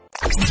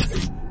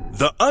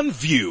The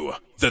Unview,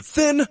 the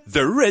thin,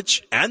 the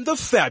rich, and the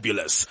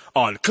fabulous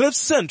on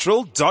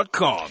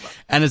cliffcentral.com.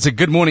 And it's a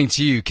good morning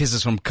to you.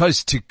 Kisses from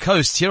coast to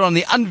coast here on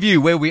the Unview,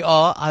 where we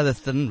are either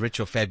thin, rich,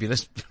 or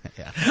fabulous.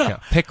 Yeah,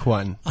 pick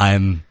one.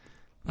 I'm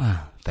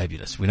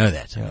fabulous. We know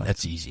that. I mean,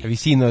 that's easy. Have you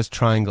seen those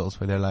triangles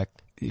where they're like,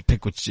 You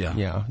pick which,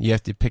 yeah, you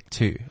have to pick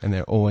two and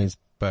they're always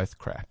both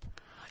crap.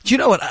 Do you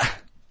know what?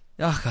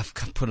 I've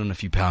put on a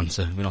few pounds,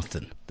 so we're not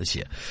thin this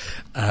year.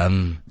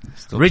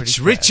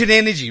 Rich in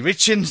energy,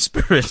 rich in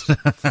spirit,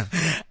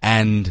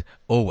 and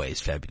always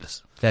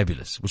fabulous.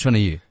 Fabulous. Which one are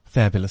you?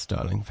 Fabulous,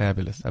 darling.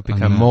 Fabulous. I've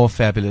become more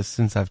fabulous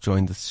since I've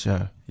joined this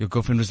show. Your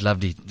girlfriend was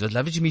lovely.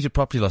 Lovely to meet you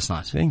properly last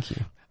night. Thank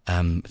you.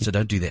 So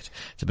don't do that.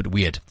 It's a bit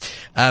weird.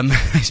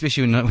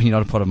 Especially when you're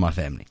not a part of my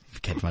family, if you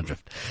catch my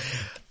drift.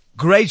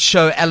 Great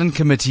show. Alan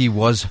Committee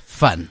was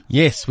fun.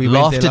 Yes, we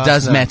Laughter went there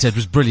does last night. matter. It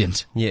was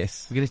brilliant.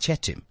 Yes. We're going to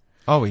chat to him.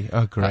 Are we?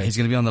 Oh, great. He's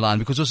going to be on the line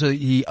because also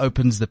he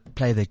opens the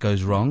Play That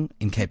Goes Wrong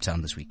in Cape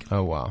Town this week.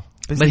 Oh, wow.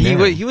 But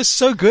he was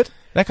so good.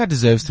 That guy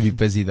deserves to be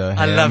busy, though.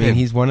 I love him.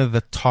 He's one of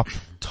the top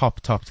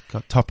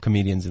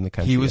comedians in the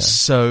country. He was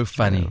so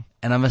funny. Yeah.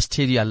 And I must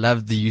tell you, I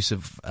love the use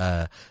of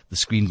the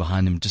screen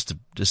behind him.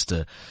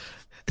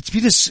 It's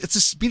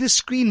been a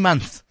screen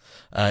month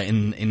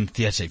in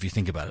theatre, if you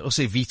think about it.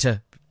 Also,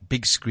 Evita,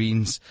 big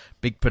screens,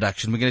 big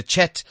production. We're going to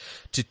chat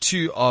to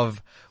two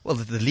of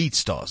the lead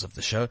stars of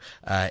the show,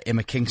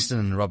 Emma Kingston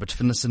and Robert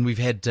Finlayson. We've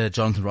had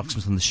Jonathan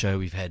Rocksmith on the show.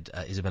 We've had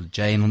Isabella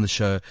Jane on the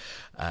show.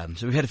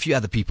 So we've had a few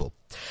other people,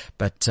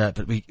 but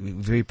we're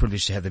very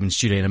privileged to have them in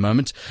studio in a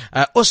moment.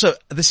 Also,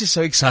 this is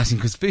so exciting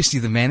because firstly,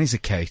 the man is a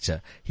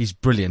character. He's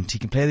brilliant. He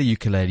can play the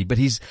ukulele, but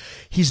he's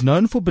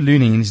known for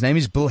ballooning, and his name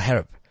is Bill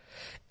Harrop.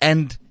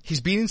 And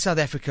he's been in South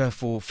Africa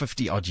for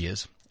 50 odd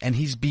years. And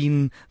he's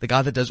been the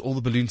guy that does all the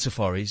balloon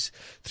safaris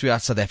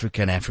throughout South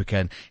Africa and Africa,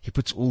 and he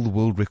puts all the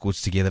world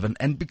records together.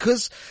 And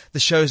because the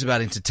show is about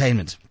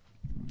entertainment,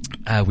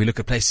 we look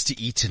at places to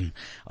eat and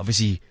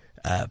obviously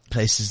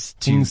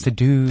things to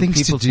do,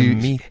 people to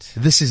meet.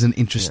 This is an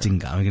interesting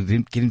guy. We're going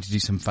to get him to do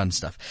some fun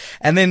stuff.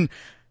 And then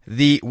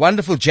the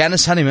wonderful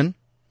Janice Honeyman,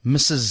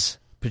 Mrs.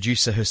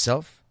 Producer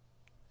herself.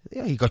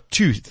 Yeah, you got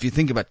two. If you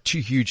think about two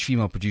huge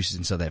female producers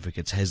in South Africa,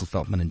 it's Hazel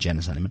Feldman and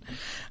Janice Honeyman.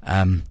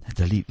 I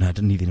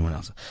didn't leave anyone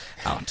else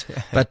out.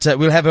 But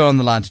we'll have her on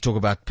the line to talk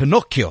about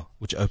Pinocchio,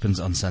 which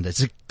opens on Sunday.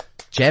 It's a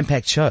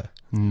jam-packed show.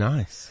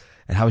 Nice.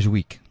 And how was your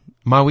week?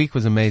 My week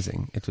was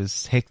amazing. It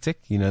was hectic.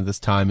 You know, this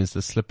time is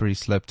the slippery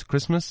slope to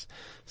Christmas.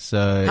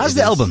 So how's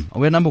the album?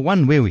 We're number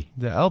one, were we?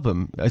 The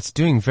album, it's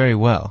doing very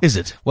well. Is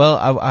it? Well,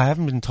 I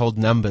haven't been told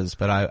numbers,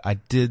 but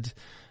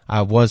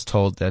I was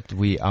told that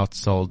we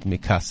outsold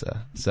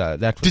Mikasa. So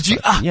that was Did you?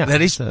 Yeah, that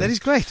is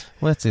great.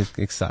 Well, that's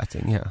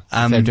exciting, yeah.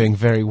 They're doing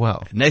very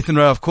well. Nathan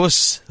Rowe, of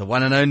course, the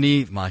one and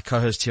only, my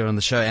co-host here on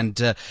the show,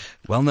 and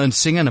well-known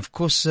singer, and of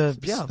course, Sorry,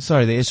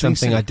 there is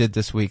something I did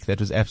this week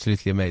that was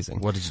absolutely amazing.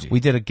 What did you do? We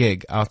did a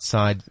gig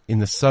outside in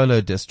the Solo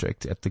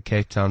district at the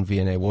Cape Town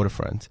V&A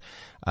waterfront.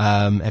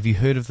 Have you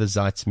heard of the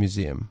Zeitz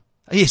Museum?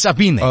 Yes, I've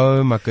been there.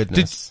 Oh my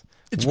goodness.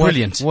 It's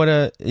brilliant.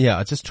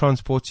 It just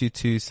transports you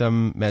to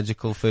some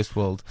magical first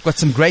world. Got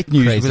some great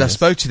news craziness. because I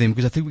spoke to them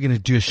because I think we're going to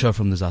do a show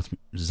from the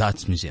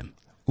Zeitz Museum.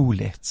 Ooh,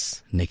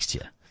 let's. Next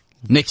year.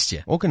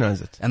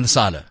 Organize it. And the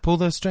silo. Pull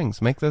those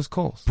strings. Make those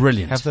calls.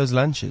 Brilliant. Have those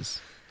lunches.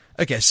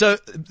 Okay, so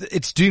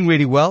it's doing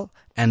really well.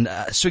 And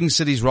Swing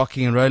City's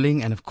rocking and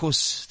rolling. And of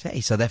course,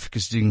 South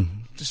Africa's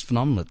doing just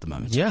phenomenal at the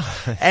moment. Yeah.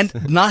 And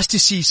nice to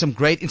see some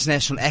great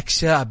international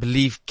acts here. I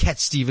believe Cat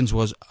Stevens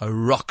was a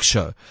rock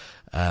show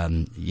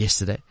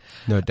yesterday.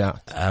 No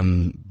doubt.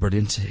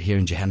 Brilliant here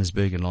in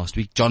Johannesburg and last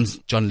week. John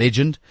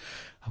Legend.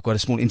 I've got a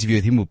small interview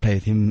with him. We'll play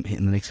with him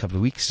in the next couple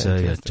of weeks.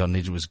 So John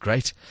Legend was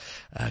great.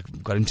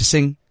 Got him to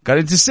sing.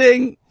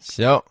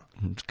 So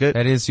good.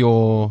 that is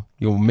your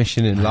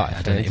mission in life.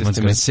 I don't know if everyone's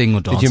going to sing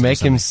or dance. Did you make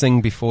him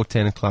sing before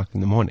 10 o'clock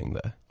in the morning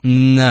though?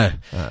 No.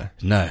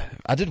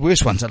 I did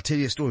worse once. I'll tell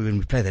you a story when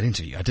we play that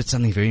interview. I did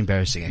something very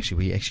embarrassing actually.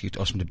 We actually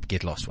asked him to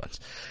get lost once.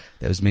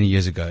 That was many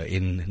years ago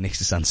next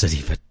to Sun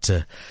City,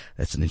 but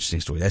that's an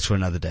interesting story. That's for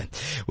another day.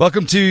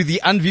 Welcome to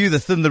the Unview, the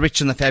thin, the rich,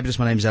 and the fabulous.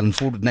 My name is Alan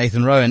Ford with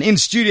Nathan Rowe, and in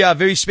studio our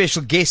very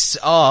special guests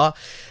are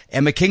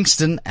Emma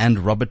Kingston and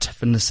Robert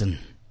Finlayson.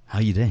 How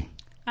are you doing?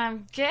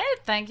 I'm good,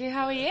 thank you.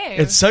 How are you?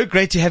 It's so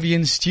great to have you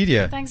in the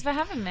studio. Thanks for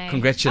having me.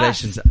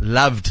 Congratulations.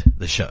 Loved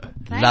the show.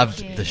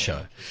 The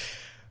show.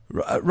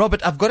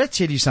 Robert, I've got to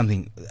tell you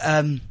something.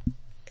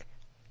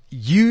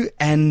 You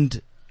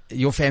and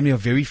your family are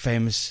very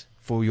famous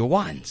for your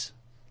wines.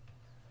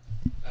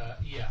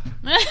 Yeah.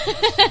 My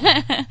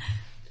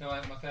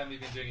family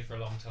have been doing it for a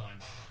long time.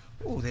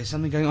 Oh, there's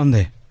something going on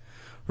there.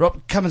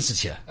 Rob, come and sit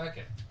here.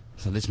 Okay.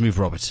 So let's move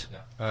Robert. Yeah.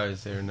 Oh,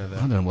 is there another? I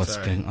don't know what's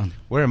going on.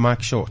 We're a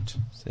mic short.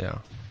 So, yeah.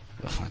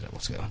 I don't know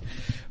what's going on.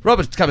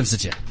 Robert, come and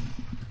sit here.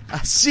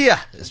 Sia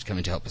is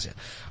coming to help us here.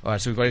 All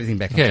right, so we've got everything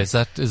back. Okay, okay. is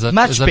that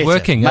much better,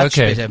 working? Much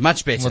okay. better,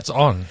 much better. What's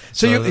on?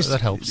 So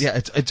that helps. Yeah,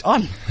 it's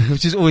on,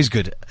 which is always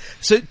good.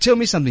 So tell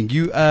me something.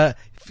 You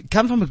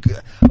come from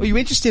you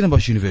went to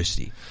Stellenbosch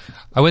University.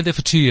 I went there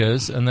for 2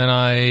 years, and then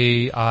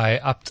I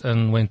upped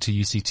and went to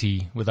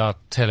UCT without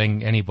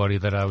telling anybody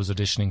that I was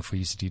auditioning for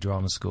UCT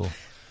Drama School.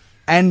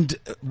 And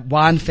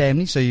wine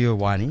family, so you're a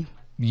winey.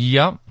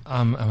 Yeah,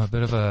 I'm a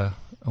bit of a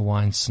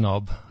wine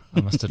snob,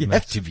 I must admit. You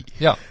have to be.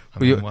 Yeah,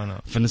 Well, why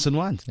not? Finlayson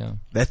wines. Yeah.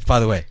 That's, by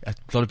the way, a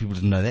lot of people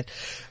didn't know that.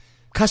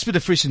 Casper de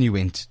Vries and you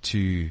went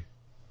to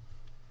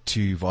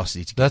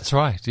varsity together. That's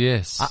right.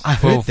 Yes, I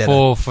heard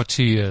that. For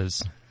 2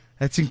 years.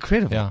 That's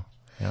incredible.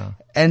 Yeah.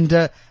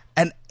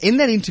 And in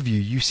that interview,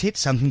 you said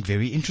something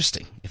very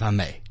interesting, if I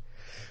may.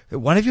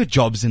 One of your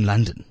jobs in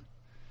London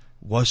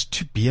was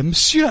to be a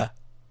monsieur.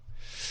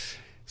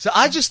 So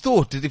I just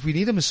thought that if we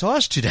need a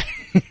massage today.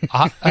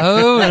 Well,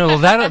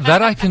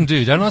 that I can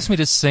do. Don't ask me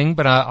to sing,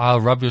 but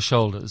I'll rub your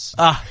shoulders.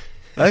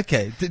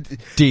 Okay.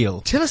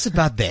 Deal. Tell us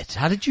about that.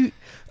 How did you...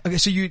 Okay,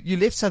 so you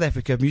left South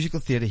Africa, musical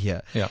theatre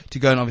here, Yeah. to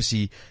go and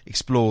obviously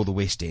explore the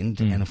West End,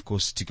 and of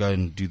course to go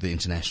and do the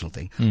international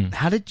thing.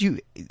 How did you...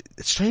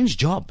 Strange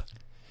job.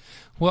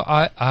 Well,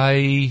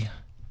 I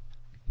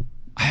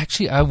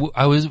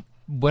was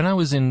when I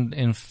was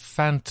in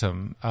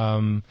Phantom,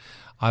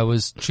 I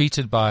was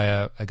treated by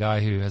a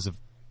guy who has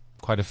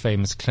quite a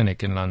famous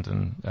clinic in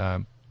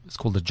London. It's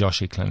called the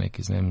Joshi Clinic.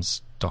 His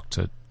name's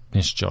Dr.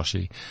 Nish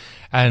Joshi,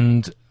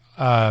 and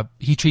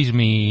he treated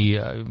me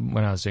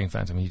when I was doing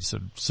Phantom. He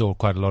sort of saw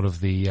quite a lot of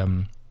the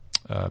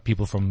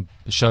people from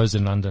the shows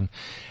in London,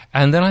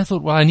 and then I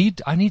thought, well, I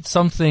need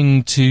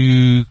something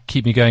to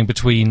keep me going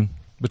between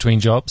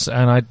jobs,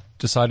 and I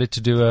decided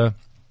to do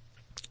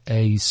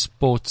a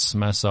sports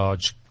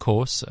massage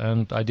course,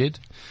 and I did,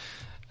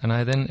 and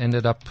I then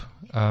ended up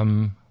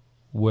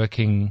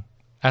working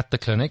at the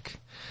clinic.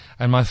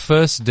 And my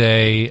first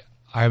day,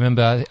 I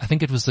remember, I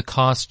think it was the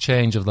cast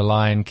change of The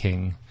Lion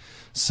King.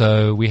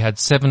 So we had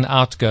 7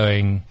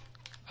 outgoing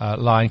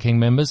Lion King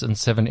members and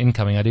 7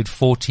 incoming. I did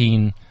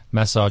 14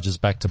 massages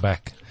back to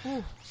back,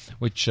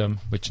 which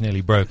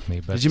nearly broke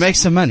me. But Did you make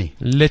some money?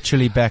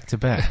 Literally back to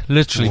back.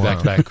 literally back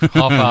to back,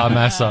 half-hour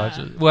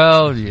massages.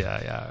 Well,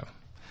 yeah.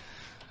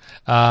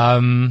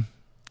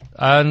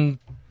 And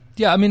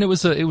yeah, I mean, it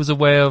was a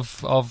way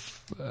of,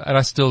 and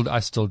I still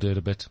do it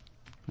a bit.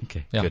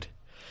 Okay, Yeah. good.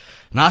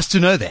 Nice to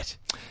know that.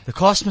 The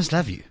cast must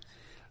love you.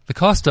 The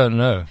cast don't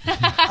know.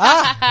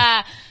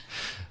 I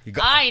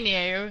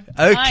knew.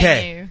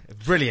 Okay, I knew.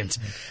 brilliant.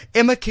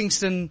 Emma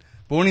Kingston,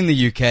 born in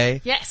the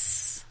UK.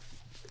 Yes.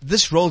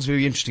 This role's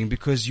very interesting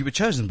because you were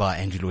chosen by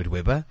Andrew Lloyd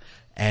Webber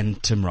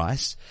and Tim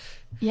Rice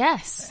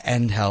Yes.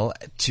 and Hal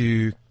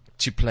to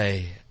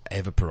play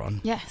Eva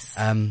Peron. Yes.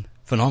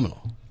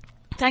 Phenomenal.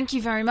 Thank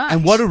you very much.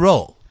 And what a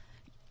role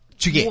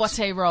to get. What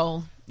a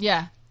role.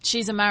 Yeah.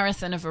 She's a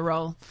marathon of a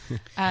role.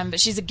 But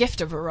she's a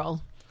gift of a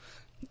role.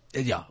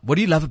 Yeah. What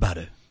do you love about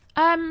her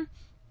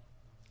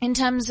In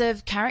terms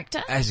of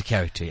character, as a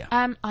character? Yeah.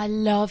 I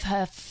love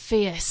her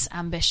fierce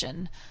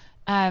ambition.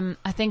 I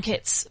think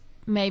it's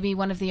maybe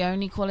one of the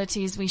only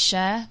qualities we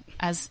share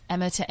as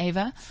Emma to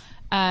Ava.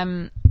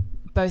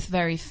 Both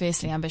very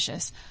fiercely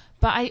ambitious.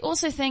 But I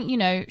also think,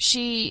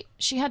 she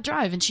had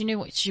drive and she knew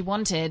what she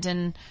wanted.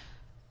 And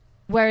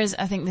whereas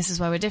I think this is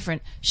where we're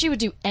different, she would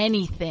do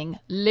anything,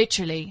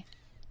 literally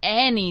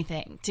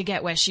anything, to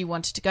get where she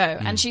wanted to go.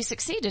 And she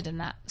succeeded in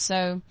that.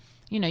 So,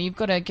 you've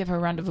got to give her a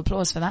round of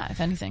applause for that,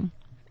 if anything.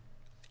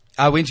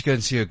 I went to go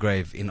and see her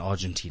grave in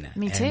Argentina.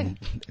 Me too. And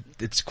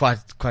it's quite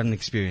an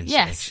experience,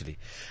 Yes. actually,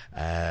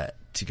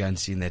 to go and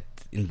see that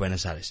in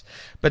Buenos Aires.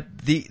 But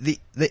the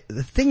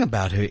thing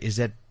about her is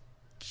that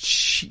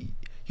she's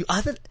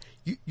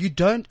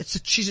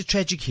a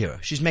tragic hero.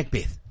 She's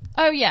Macbeth.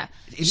 Oh, yeah.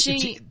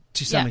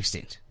 To some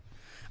extent,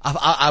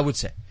 I would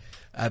say,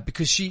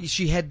 because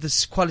she had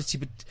this quality,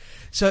 but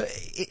so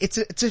it's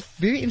a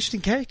very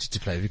interesting character to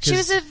play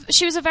because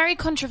she was a very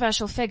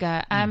controversial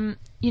figure.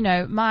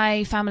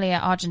 My family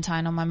are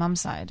Argentine on my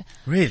mum's side.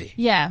 Really?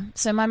 Yeah.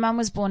 So my mum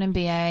was born in BA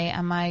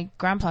and my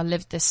grandpa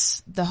lived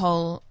the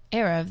whole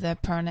era of the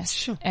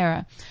Peronist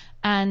era.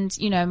 And,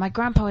 my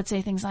grandpa would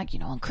say things like,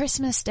 on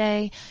Christmas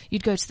Day,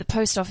 you'd go to the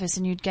post office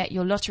and you'd get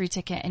your lottery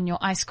ticket and your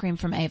ice cream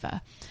from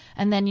Ava.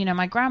 And then,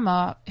 my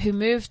grandma, who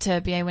moved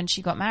to BA when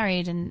she got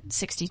married in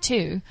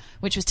 1962,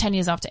 which was 10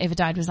 years after Ava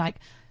died, was like,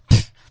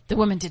 the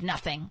woman did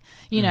nothing.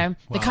 The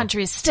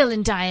country is still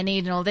in dire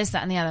need and all this,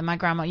 that and the other. My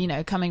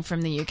grandma, coming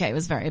from the UK,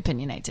 was very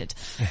opinionated.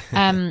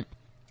 And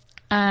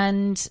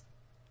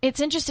it's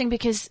interesting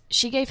because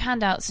she gave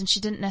handouts and she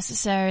didn't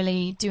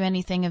necessarily do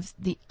anything of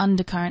the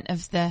undercurrent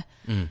of the,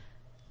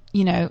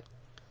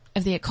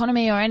 of the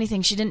economy or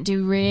anything. She didn't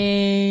do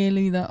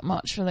really that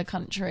much for the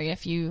country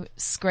if you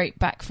scrape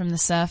back from the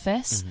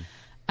surface.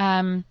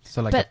 So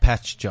like a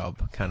patch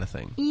job kind of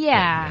thing.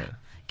 Yeah.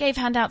 Gave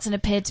handouts and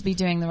appeared to be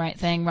doing the right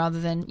thing rather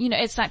than,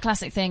 it's that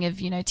classic thing of,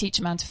 teach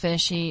a man to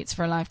fish, he eats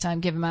for a lifetime,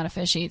 give a man a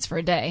fish, he eats for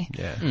a day.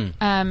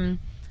 Yeah.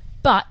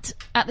 But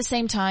at the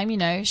same time,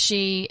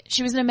 she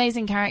was an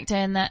amazing character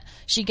in that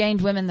she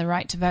gained women the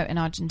right to vote in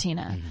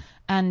Argentina.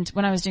 And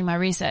when I was doing my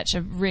research,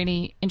 a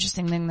really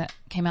interesting thing that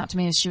came out to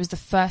me is she was the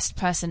first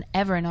person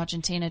ever in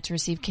Argentina to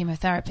receive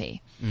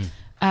chemotherapy.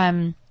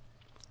 So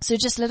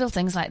just little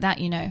things like that,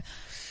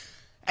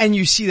 And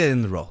you see that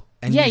in the role.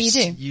 And Yeah, you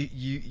do.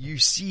 You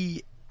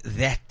see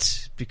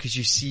that because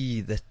you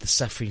see that the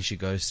suffering she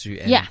goes through.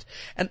 And, Yeah.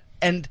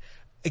 And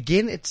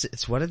again,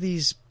 it's one of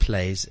these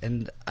plays,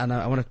 and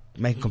I want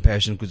to make a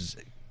comparison because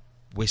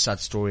West Side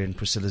Story and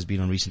Priscilla's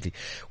been on recently,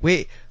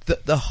 where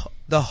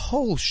the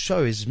whole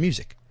show is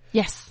music.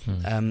 Yes.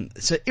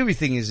 So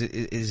everything is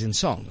in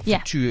song for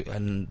Yeah.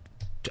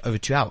 over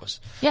 2 hours.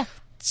 Yeah.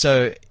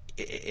 So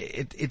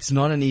it's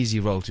not an easy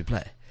role to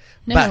play.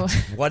 No. But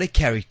what a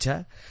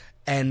character,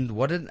 and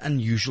what an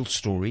unusual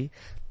story,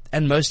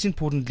 and most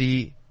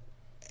importantly,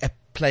 a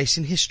place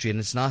in history. And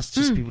it's nice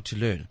just for people to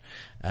learn.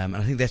 And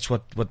I think that's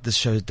what this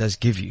show does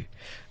give you.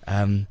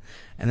 And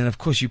then of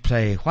course you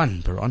play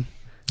Juan Baron.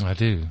 I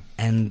do.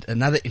 And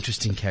another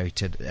interesting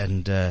character.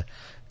 And,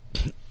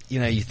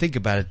 you think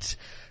about it,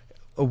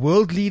 a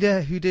world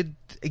leader who did,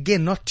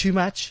 again, not too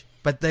much,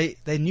 but they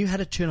knew how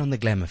to turn on the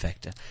glamour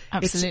factor.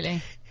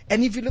 Absolutely.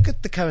 And if you look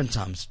at the current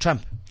times,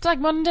 Trump. It's like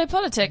modern day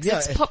politics. Yeah,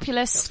 It's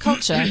populist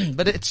culture.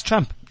 But it's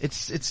Trump.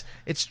 It's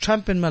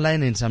Trump and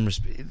Malena in some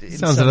respect.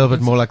 Sounds a little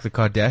bit more like the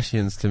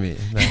Kardashians to me.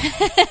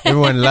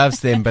 Everyone loves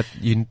them, but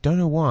you don't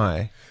know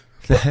why.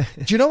 Do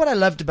you know what I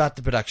loved about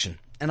the production?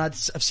 And I've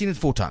seen it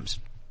 4 times.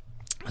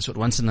 I saw it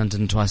once in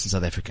London, twice in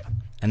South Africa,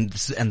 and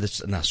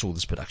I saw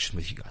this production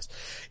with you guys.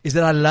 Is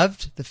that I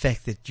loved the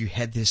fact that you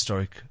had the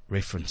historic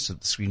reference of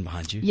the screen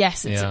behind you.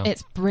 Yes,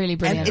 it's really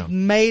brilliant. And it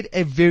made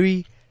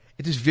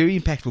it is very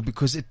impactful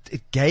because it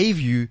gave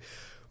you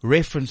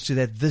reference to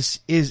that this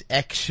is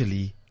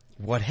actually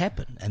what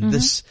happened, and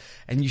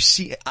and you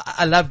see,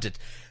 I loved it.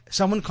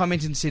 Someone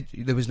commented and said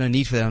there was no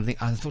need for that.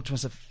 I thought to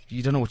myself,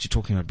 you don't know what you're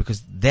talking about,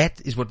 because that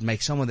is what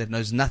makes someone that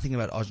knows nothing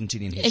about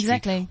Argentinian history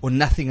Exactly. or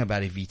nothing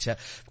about Evita,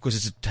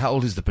 because how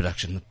old is the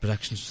production? The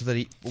production's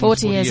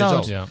 40 years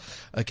old. Yeah.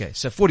 Okay,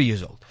 so 40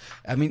 years old.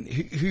 I mean,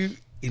 who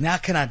now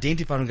can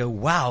identify and go,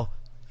 wow,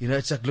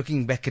 it's like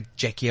looking back at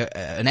Jackie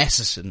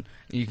Onassis, and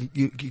you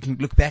can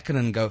look back at it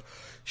and go,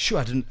 sure,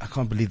 I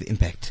can't believe the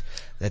impact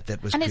that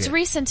was. And created. it's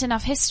recent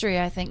enough history,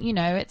 I think.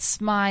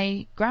 It's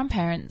my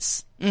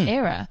grandparents'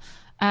 era.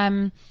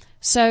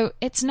 So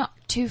it's not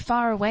too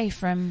far away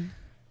from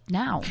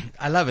now.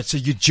 I love it. So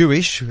you're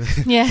Jewish,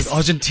 Yes. with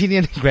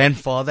Argentinian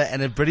grandfather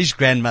and a British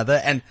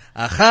grandmother, and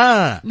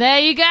aha! There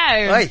you go.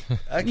 Right.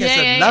 Okay, Yeah,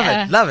 so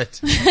yeah, love it.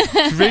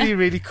 It's really,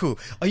 really cool.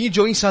 Are you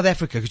enjoying South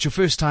Africa? It's your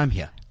first time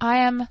here. I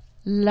am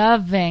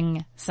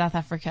loving South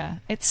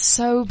Africa. It's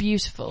so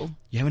beautiful.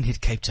 You haven't hit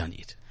Cape Town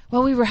yet.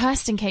 Well, we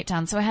rehearsed in Cape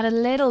Town, so I had a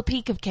little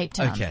peek of Cape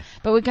Town. Okay.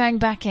 But we're going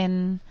back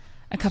in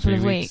a couple 3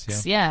 of weeks,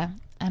 weeks. Yeah.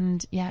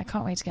 And I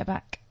can't wait to get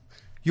back.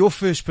 Your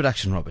first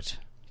production, Robert.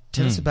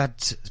 Tell us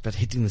about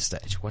hitting the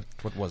stage. What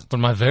was it?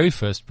 But my very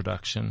first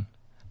production,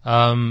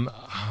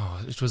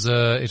 it was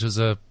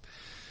a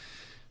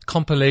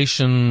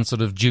compilation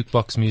sort of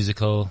jukebox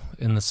musical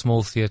in the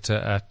small theatre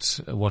at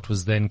what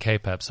was then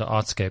KPAP, so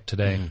Artscape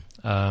today.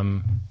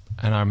 And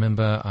I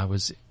remember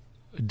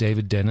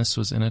David Dennis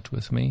was in it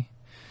with me,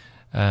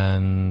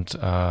 and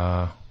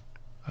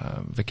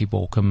Vicky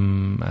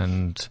Borkham,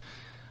 and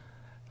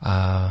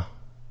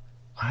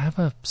I have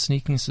a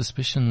sneaking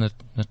suspicion that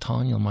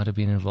Nathaniel might have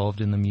been involved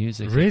in the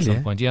music at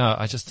some point. Yeah,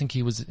 I think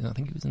he was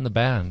in the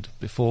band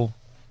before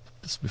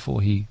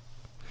he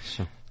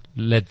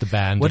led the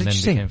band What and did then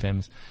you sing? became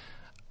famous.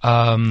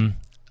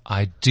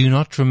 I do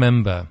not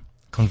remember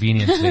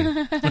conveniently.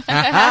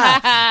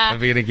 We're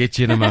going to get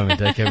you in a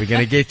moment. Okay, we're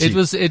going to get you.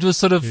 It was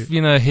sort of,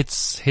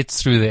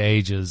 hits through the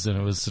ages, and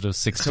it was sort of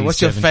 60s, So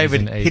what's your 70s,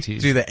 favorite and hit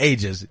 80s. through the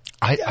ages?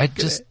 I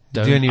just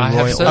don't. Do any I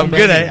have Roy so I'm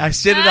many. good, eh? I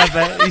set it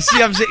up. You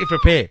see, I'm saying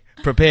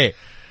prepare.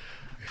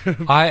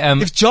 I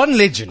am. If John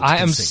Legend I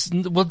can am.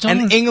 sing, Well, John.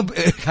 and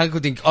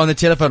Ingeborg on the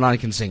telephone line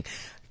can sing,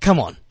 come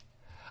on.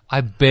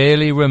 I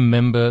barely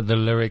remember the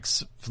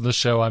lyrics for the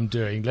show I'm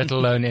doing, let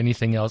alone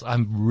anything else.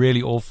 I'm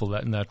really awful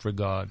in that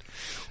regard.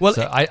 Well,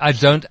 So I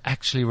don't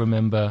actually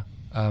remember.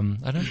 I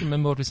don't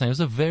remember what we sang. It was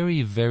a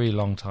very, very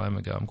long time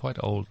ago. I'm quite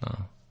old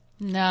now.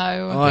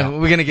 No.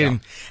 we're going to get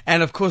him.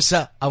 And of course,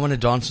 I want to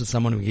dance with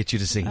someone and get you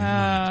to sing.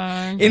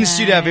 Okay. In the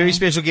studio, our very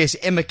special guests,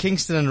 Emma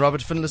Kingston and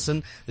Robert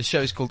Finlayson. The show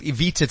is called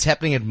Evita. It's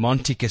happening at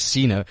Monte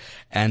Casino,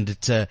 and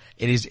it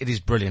is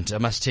brilliant. I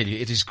must tell you,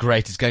 it is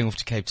great. It's going off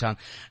to Cape Town.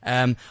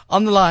 On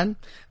the line,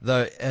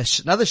 though,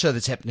 another show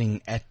that's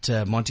happening at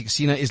Monte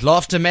Casino is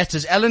Laughter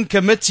Matters. Alan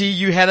Committee,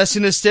 you had us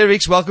in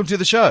hysterics. Welcome to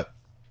the show.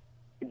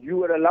 You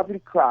were a lovely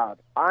crowd.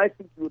 I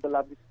think you were the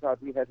loveliest crowd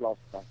we had last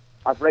time.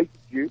 I've rated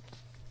you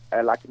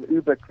like an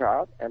Uber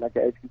crowd, and I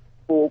gave you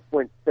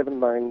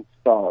 4.79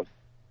 stars.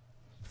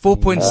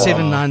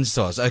 4.79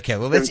 stars. Okay,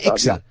 well, that's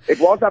excellent. Yeah. It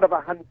was out of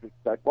 100,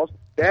 so it wasn't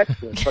that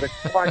good, but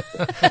it's quite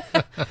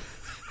good.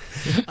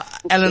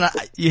 Alan,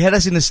 you had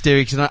us in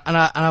hysterics, and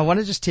I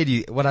want to just tell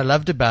you what I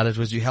loved about it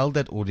was you held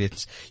that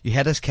audience, you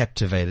had us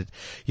captivated.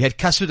 You had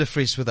Casper de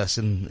Vries with us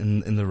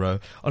in the row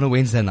on a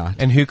Wednesday night.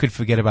 And who could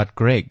forget about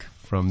Greg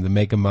from the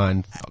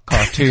Megamind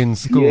cartoon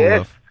school?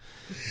 Yes.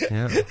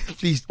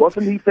 Please,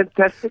 Wasn't he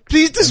fantastic?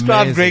 please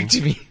describe Amazing. Greg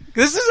to me.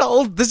 This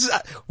is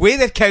where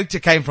that character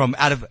came from.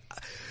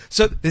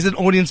 So there's an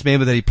audience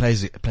member that he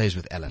plays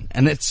with Alan,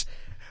 and it's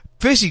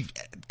firstly,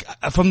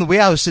 from the way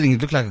I was sitting,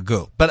 it looked like a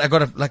girl, but I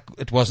got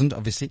it wasn't,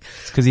 obviously.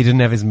 It's because he didn't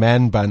have his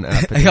man bun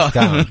up and he's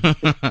down.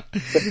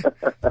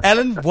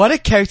 Alan, what a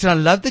character. I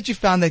love that you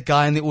found that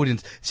guy in the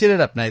audience. Set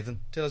it up, Nathan.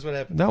 Tell us what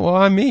happened. No, well,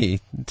 I'm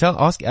me.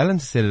 Ask Alan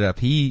to set it up.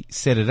 He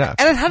set it up.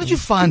 Alan, how did you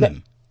find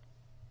him?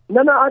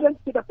 No, I don't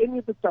set up any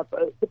of the stuff.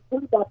 The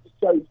point about the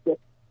show is that,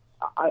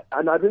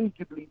 and I really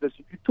do believe this,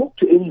 if you talk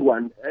to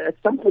anyone, at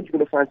some point you're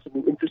going to find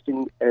something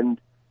interesting and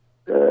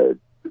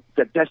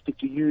fantastic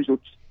to use or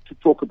to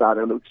talk about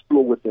and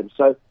explore with them.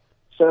 So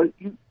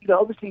you know,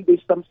 obviously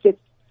there's some set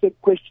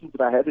questions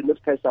that I had. In this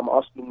case, I'm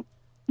asking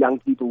young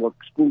people what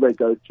school they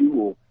go to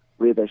or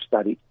where they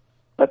studied.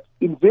 But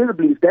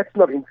invariably, if that's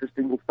not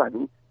interesting or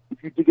funny,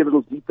 if you dig a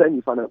little deeper and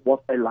you find out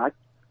what they like,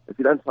 if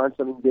you don't find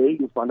something there,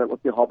 you'll find out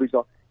what their hobbies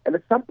are. And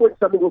at some point,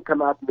 something will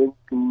come out and then you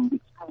can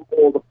explore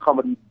all the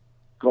comedy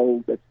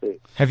gold that's there.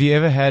 Have you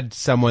ever had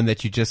someone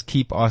that you just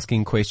keep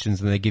asking questions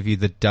and they give you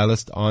the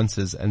dullest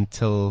answers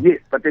until...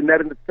 Yes, but then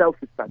that in itself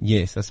is funny.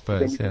 Yes, I Then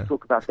suppose, you can yeah.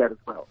 talk about that as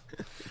well.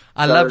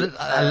 I loved it.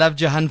 I loved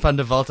Johan van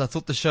der Walt. I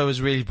thought the show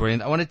was really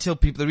brilliant. I want to tell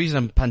people, the reason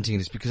I'm punting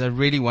it is because I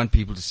really want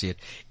people to see it.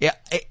 Yeah,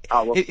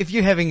 if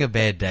you're having a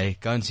bad day,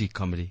 go and see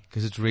comedy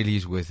because it really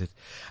is worth it.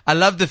 I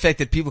love the fact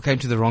that people came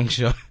to the wrong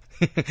show.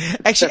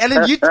 Actually,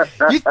 Alan,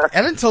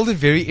 Alan told a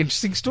very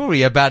interesting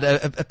story about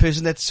a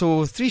person that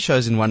saw 3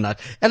 shows in one night.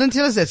 Alan,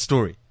 tell us that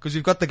story because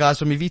we've got the guys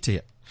from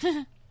Evita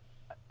here.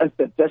 That's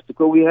fantastic.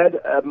 Well, we had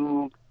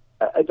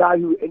a guy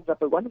who ended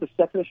up at one of the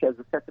Saturday shows,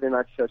 the Saturday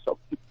night show, so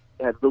he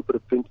had a little bit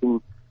of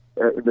drinking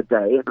in the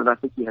day, and I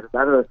think he had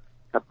another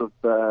couple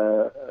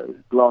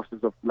of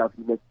glasses of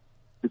loveliness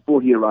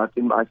before he arrived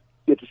in my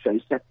theatre show.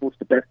 He sat towards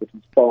the back with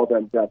his father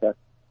and brother.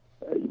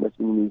 He must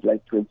be in his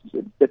late 20s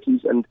and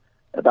 30s, and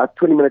about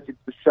 20 minutes into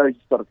the show, he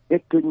started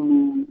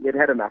heckling me. He had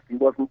had enough. He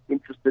wasn't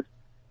interested.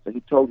 So he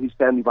told his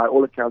family, by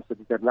all accounts, that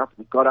he'd had enough.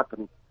 And he got up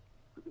and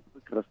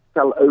kind of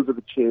fell over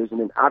the chairs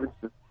and then out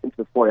into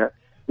the foyer.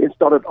 Then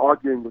started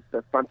arguing with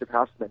the front of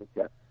house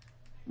manager.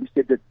 He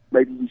said that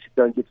maybe he should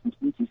go and get some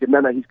sleep. He said,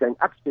 no, he's going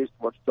upstairs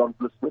to watch John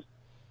Blissmas.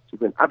 So he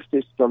went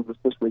upstairs to John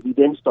Blissmas, where he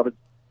then started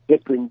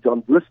heckling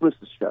John Blissmas'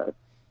 show.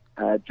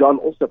 John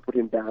also put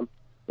him down.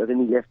 So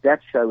then he left that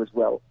show as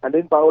well. And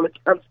then by all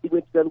accounts, he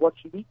went to go and watch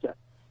Evita.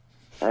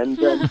 And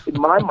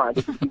in my mind,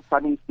 it would be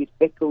funny if he'd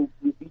heckled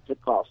the Evita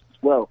cast as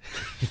well.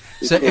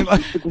 So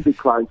he shouldn't be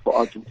crying for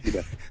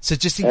Argentina. So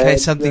just in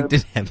case something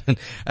did happen,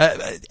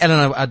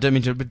 Alan, I don't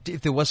mean to, but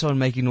if there was someone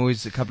making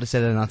noise a couple of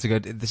Saturday nights ago,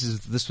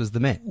 this was the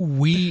man.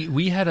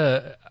 We had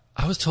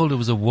I was told it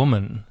was a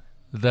woman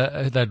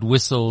that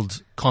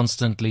whistled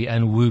constantly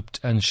and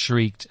whooped and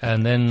shrieked,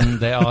 and then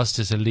they asked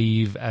her to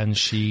leave, and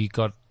she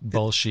got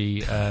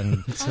bolshy.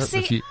 And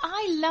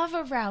I love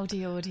a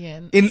rowdy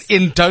audience.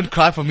 In Don't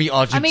Cry for Me,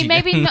 Argentina.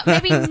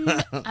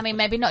 I mean,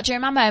 maybe not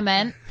during my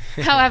moment.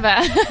 However,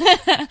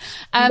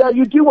 no,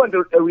 you do want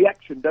a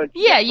reaction, don't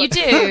you? Yeah, you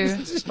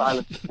do.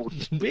 Silent support.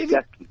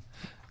 Exactly.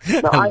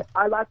 No,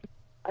 I like it.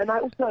 And I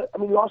also,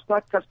 last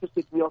night Casper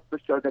said to me after the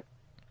show that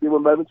there were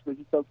moments where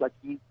he felt like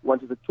he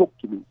wanted to talk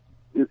to me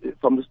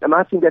from this. And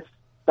I think that's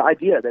the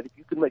idea, that if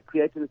you can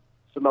create a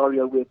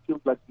scenario where it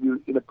feels like you're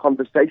in a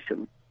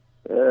conversation,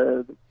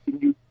 then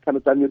you've kind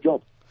of done your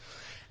job.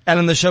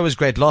 Alan, the show is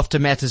great. Laughter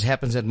Matters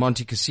happens at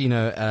Monte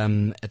Casino.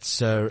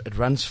 It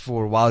runs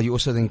for a while. You're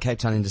also in Cape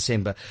Town in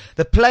December.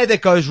 The Play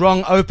That Goes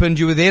Wrong opened.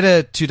 You were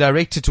there to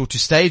direct it or to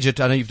stage it.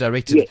 I know you've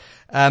directed it.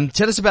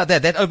 Tell us about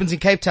that. That opens in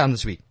Cape Town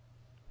this week.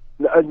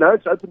 No,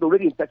 it's opened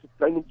already. In fact, it's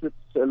going into its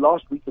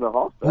last week and a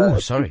half. Oh,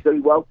 sorry. Very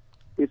well.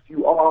 If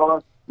you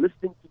are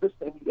listening to this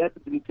and you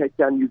happen to be in Cape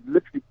Town,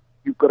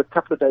 you've got a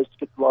couple of days to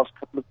get the last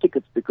couple of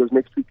tickets because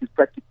next week is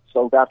practically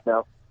sold out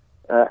now.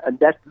 And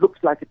that looks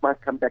like it might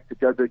come back to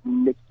Joburg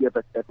next year,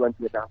 but that won't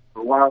be announced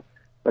for a while.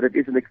 But it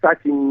is an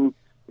exciting,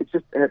 it's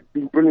just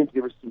been brilliantly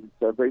received.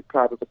 So very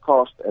proud of the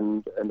cast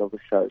and of the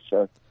show.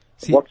 So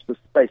watch the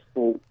space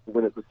for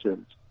when it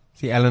returns.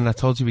 See, Alan, I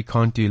told you we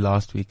can't do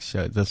last week's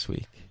show this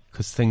week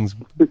because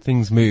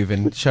things move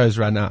and shows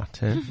run out.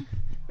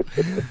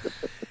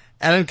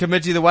 Alan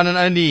Committee, the one and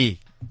only.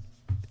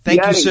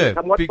 Thank you, sir.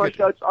 Come watch my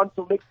show. It's on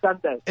till next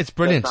Sunday. It's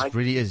brilliant. It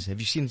really is. Have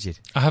you seen it yet?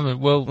 I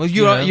haven't. Well,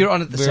 you're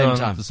on at the same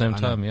time. At the same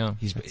time, yeah.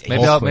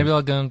 Maybe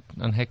I'll go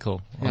and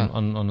heckle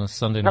on a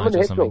Sunday night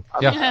or something.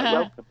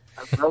 I'm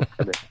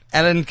welcome.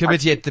 Alan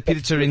Committee at the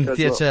Peter Turin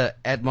Theatre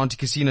at Monte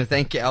Casino.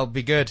 Thank you, Al.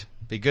 Be good.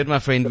 Be good, my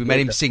friend. We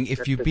made him sing,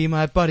 "If you be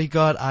my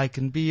bodyguard, I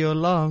can be your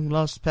long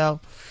lost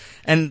pal."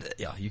 And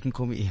yeah, you can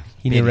call me.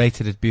 He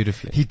narrated it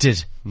beautifully. He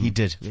did.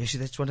 Actually,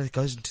 that's one that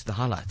goes into the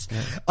highlights.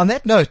 Yeah. On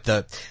that note,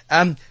 though,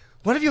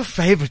 one of your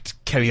favorite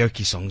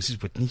karaoke songs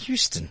is Whitney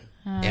Houston.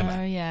 Emma.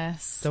 Oh,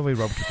 yes. Don't worry,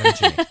 Robert, we're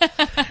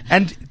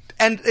coming to you.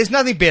 And there's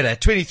nothing better,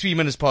 23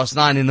 minutes past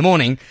 9 in the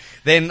morning,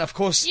 than, of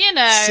course,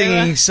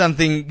 singing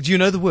something. Do you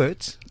know the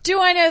words? Do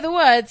I know the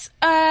words?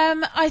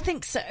 I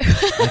think so.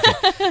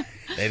 Okay.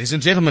 Ladies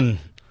and gentlemen,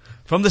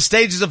 from the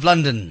stages of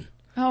London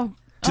to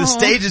the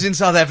stages in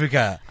South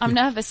Africa. I'm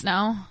nervous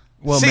now.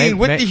 Well, singing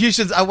Whitney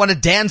Houston's I Want to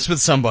Dance with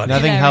Somebody.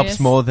 Nothing helps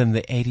more than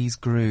the 80s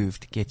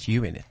groove to get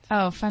you in it.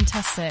 Oh,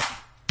 fantastic.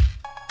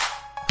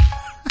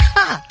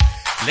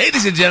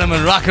 Ladies and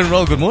gentlemen, rock and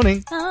roll, good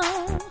morning.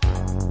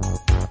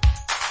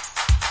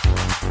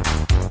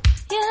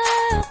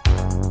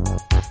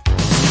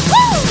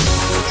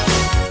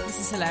 This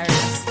is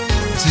hilarious.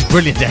 This is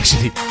brilliant,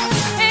 actually.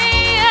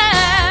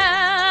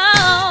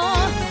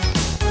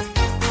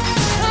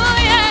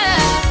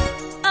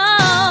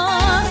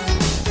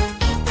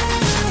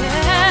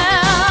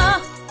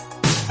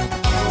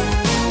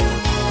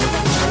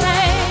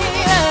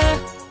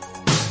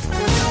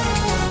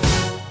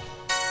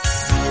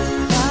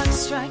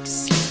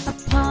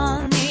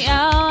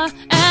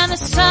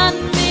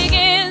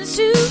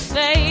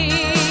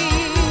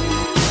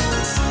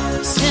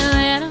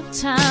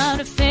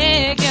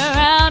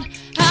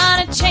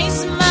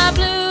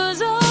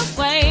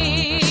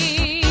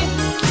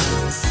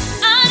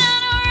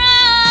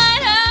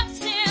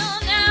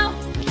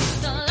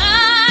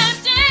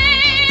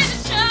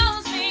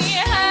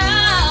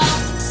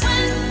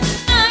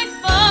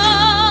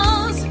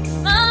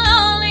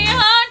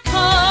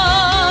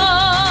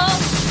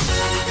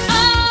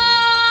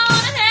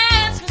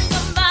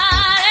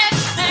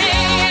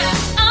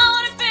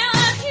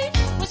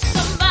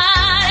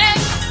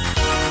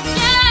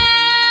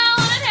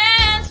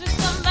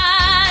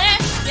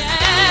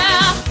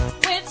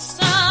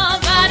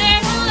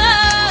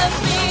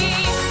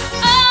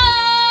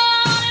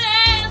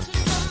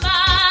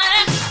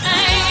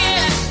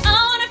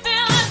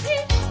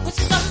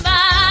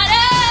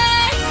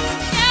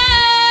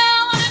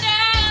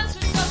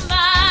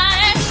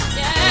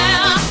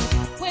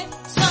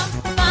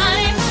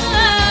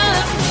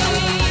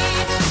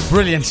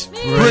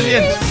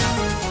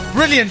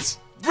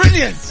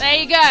 Brilliant. There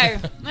you go.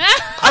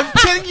 I'm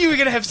telling you, we're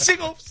going to have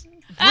sing-offs.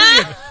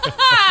 Brilliant.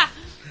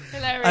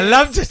 Hilarious. I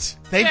loved it.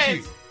 Thank Good.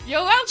 you.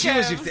 You're welcome.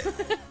 Cheers.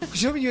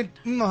 Because you know when you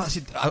went,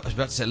 I was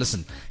about to say,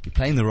 listen, you're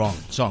playing the wrong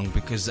song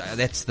because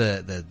that's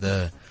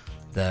the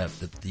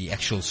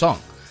actual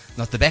song,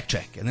 not the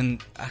backtrack. And then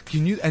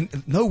you knew,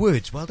 and no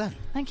words. Well done.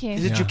 Thank you.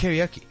 Is it your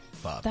karaoke?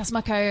 Bob? That's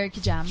my karaoke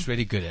jam. It's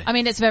really good. I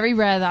mean, it's very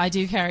rare that I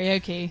do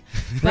karaoke.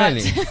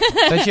 Really?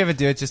 Don't you ever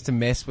do it just to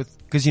mess with?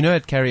 Because you know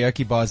at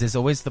karaoke bars, there's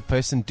always the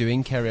person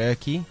doing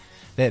karaoke.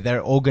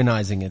 They're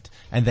organizing it,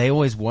 and they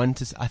always want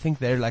to. I think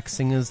they're like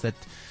singers that,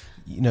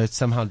 you know,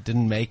 somehow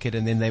didn't make it,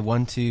 and then they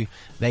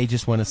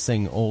just want to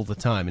sing all the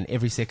time. And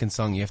every second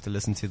song, you have to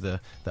listen to the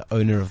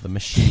owner of the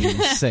machine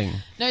sing.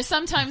 No,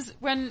 sometimes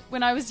when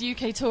I was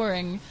UK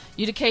touring,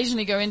 you'd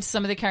occasionally go into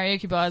some of the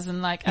karaoke bars,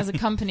 and like as a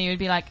company, you'd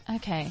be like,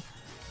 okay,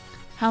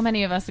 how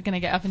many of us are going to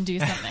get up and do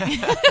something?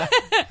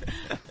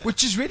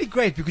 Which is really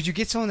great because you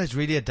get someone that's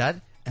really a dud,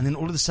 and then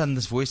all of a sudden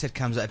this voice that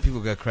comes out, people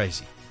go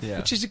crazy. Yeah.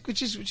 Which is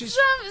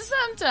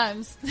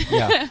Sometimes.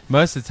 Yeah.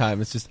 Most of the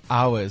time, it's just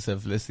hours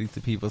of listening to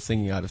people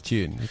singing out of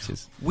tune, which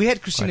is. We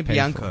had Christina quite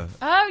painful. Bianco.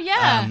 Oh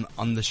yeah.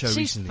 On the show She's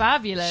recently.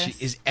 fabulous. She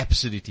is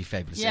absolutely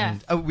fabulous. Yeah.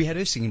 And, we had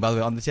her singing, by the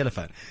way, on the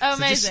telephone. Oh,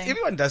 so just, amazing.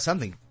 everyone does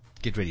something.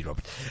 Get ready,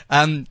 Robert.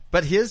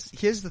 But here's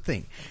the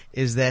thing,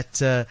 is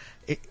that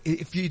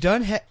if you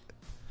don't have,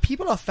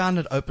 people are found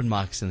at open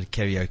mics and at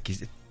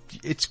karaoke.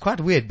 It's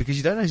quite weird because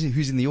you don't know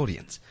who's in the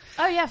audience.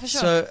 Oh yeah, for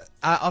sure. So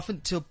I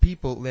often tell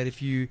people that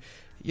if you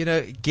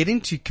get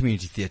into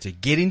community theatre,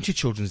 get into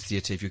children's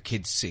theatre if your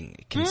kids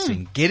can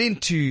sing, get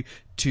into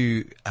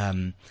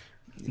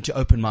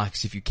open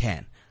mics if you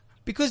can,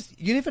 because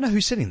you never know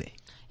who's sitting there.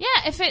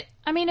 Yeah, if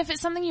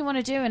it's something you want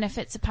to do and if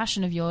it's a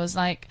passion of yours,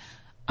 like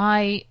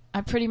I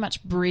pretty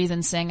much breathe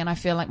and sing, and I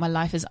feel like my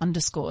life is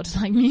underscored.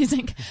 Like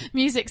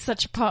music's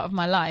such a part of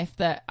my life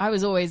that I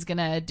was always going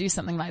to do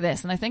something like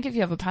this. And I think if you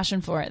have a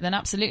passion for it, then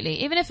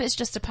absolutely. Even if it's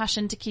just a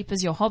passion to keep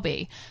as your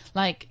hobby,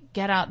 like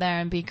get out there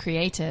and be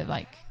creative,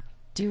 like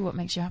do what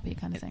makes you happy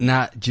kind of thing.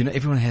 Now, do you know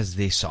everyone has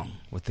their song,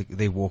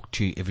 they walk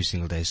to every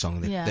single day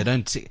song. They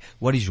don't sing.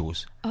 What is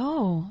yours?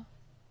 Oh.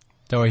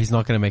 Don't worry, he's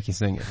not going to make you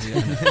sing it.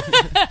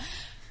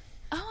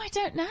 Oh, I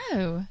don't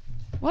know.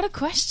 What a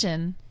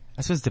question.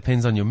 I suppose it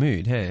depends on your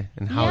mood, hey,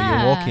 and how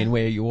you're walking,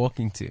 where you're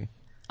walking to.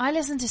 I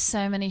listen to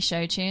so many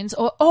show tunes.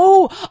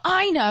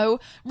 I know.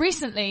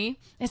 Recently,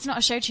 it's not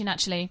a show tune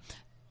actually.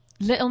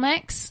 Little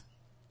Mix.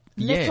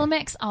 Little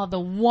Mix are the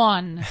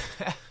one.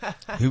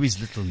 Who is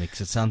Little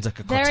Mix? It sounds like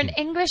a They're cartoon. an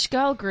English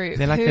girl group.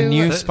 They're like the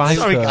new Spice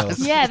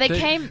Girls. Yeah, they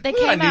came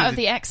out of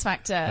the X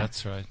Factor.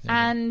 That's right.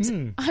 Yeah.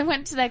 And I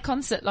went to their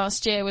concert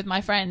last year with my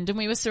friend, and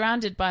we were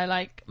surrounded by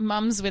like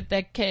mums with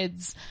their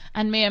kids,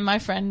 and me and my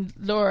friend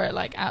Laura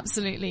like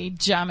absolutely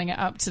jamming it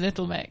up to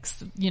Little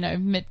Mix,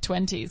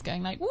 mid-20s,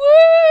 going like, woo!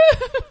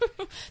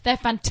 They're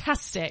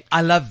fantastic.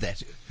 I love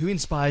that. Who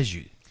inspires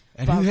you?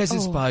 And who has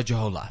inspired your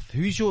whole life?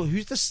 Who's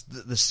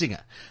the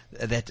singer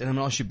that? And I'm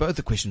going to ask you both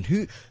the question.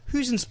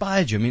 Who's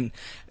inspired you? I mean,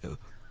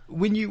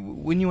 when you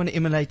want to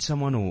emulate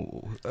someone,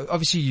 or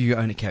obviously you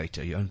own a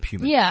character, you own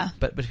Puma. Yeah.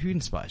 But who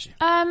inspires you?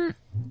 I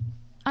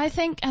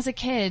think as a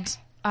kid,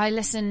 I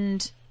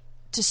listened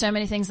to so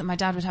many things that my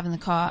dad would have in the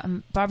car,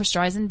 and Barbra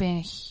Streisand being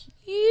a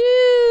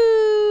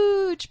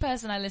huge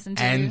person I listened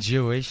to. And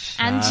Jewish.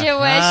 But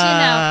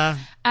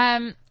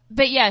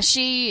yeah,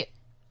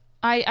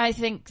 I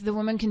think the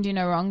woman can do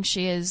no wrong.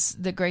 She is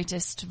the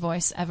greatest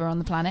voice ever on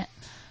the planet.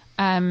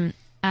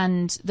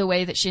 and the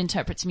way that she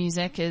interprets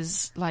music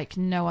is like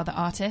no other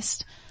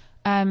artist.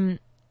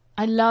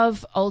 I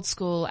love old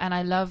school and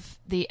I love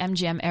the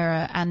MGM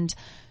era, and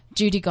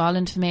Judy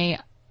Garland for me,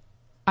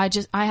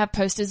 I have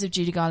posters of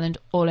Judy Garland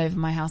all over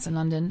my house in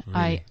London. Really?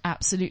 I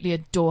absolutely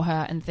adore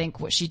her and think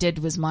what she did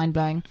was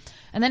mind-blowing.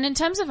 And then in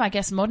terms of, I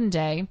guess, modern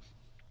day,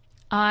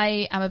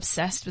 I am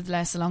obsessed with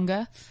Lea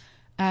Salonga.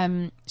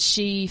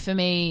 She, for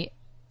me,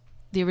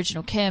 the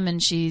original Kim,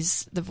 and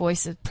she's the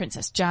voice of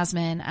Princess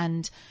Jasmine,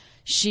 and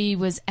she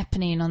was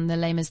Eponine on the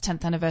Les Mis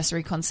 10th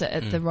anniversary concert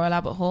at the Royal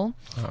Albert Hall,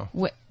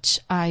 which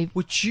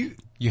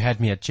you had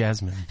me at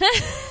Jasmine.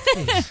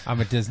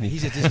 I'm a Disney.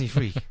 He's a Disney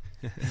freak.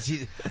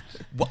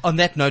 On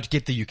that note,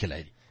 get the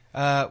ukulele.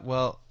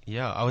 Well,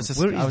 yeah, I just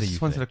ukulele?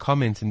 wanted to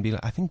comment and be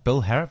like, I think Bill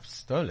Harrop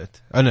stole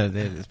it. Oh no,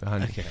 there it is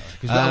behind me.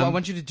 I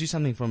want you to do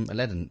something from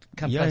Aladdin.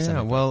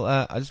 Yeah. Well,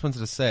 I just wanted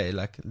to say,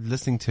 like,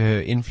 listening to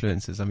her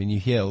influences, I mean, you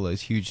hear all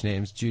those huge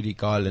names, Judy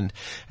Garland,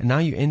 and now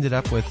you ended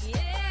up with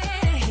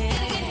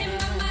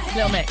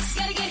Little Mix.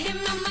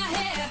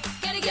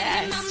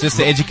 Just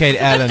to educate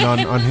Alan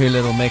on who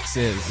Little Mix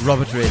is.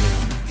 Robert Redley.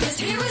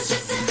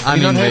 Have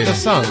you not heard the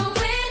song?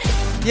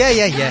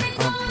 Yeah.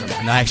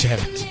 No, I actually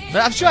haven't.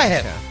 But I'm sure I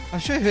have. I'm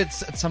sure I heard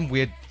at some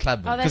weird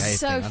club. Oh, they're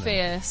so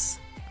fierce.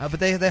 But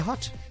they're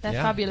hot. They're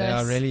fabulous. They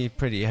are really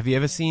pretty. Have you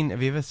ever seen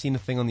a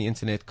thing on the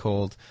internet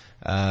called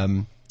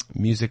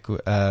music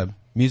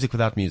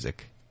without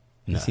music?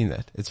 No. You've seen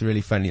that? It's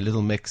really funny.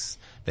 Little Mix.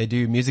 They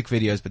do music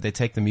videos, but they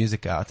take the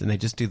music out and they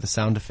just do the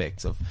sound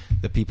effects of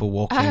the people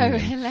walking. Oh,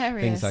 and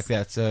hilarious. things like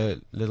that. So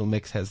Little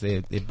Mix has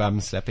their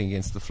bum slapping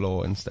against the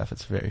floor and stuff.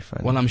 It's very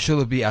funny. Well, I'm sure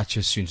they'll be out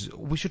here soon.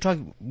 Let's try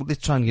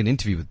and get an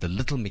interview with the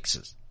Little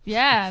Mixes.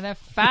 Yeah, they're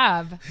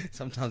fab.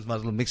 Sometimes my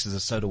Little Mix is a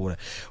soda water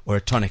or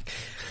a tonic.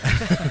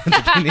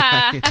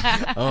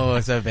 Oh,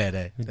 so bad,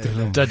 eh?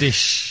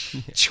 Dadish.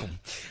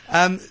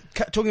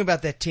 Talking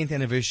about that 10th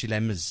anniversary Les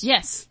Mis.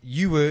 Yes.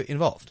 You were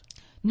involved.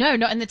 No,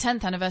 not in the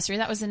 10th anniversary.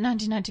 That was in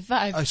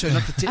 1995. Oh, sorry,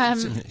 not the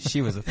 10th.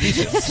 She was a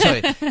feature.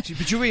 Sorry.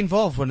 But you were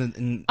involved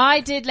in I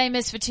did Les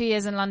Mis for 2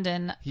 years in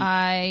London.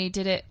 I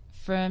did it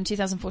from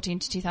 2014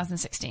 to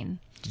 2016.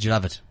 Did you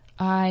love it?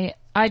 I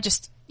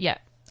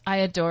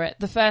adore it.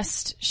 The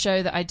first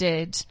show that I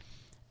did,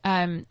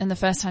 and the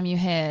first time you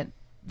hear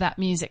that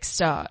music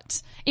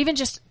start, even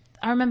just,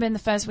 I remember in the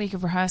first week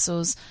of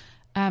rehearsals,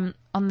 on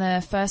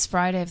the first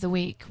Friday of the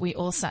week, we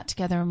all sat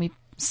together and we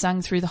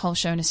sung through the whole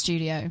show in a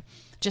studio,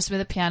 just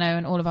with a piano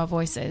and all of our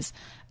voices.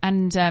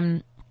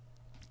 And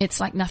it's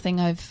like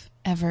nothing I've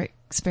ever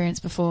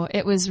experienced before.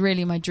 It was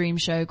really my dream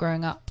show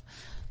growing up.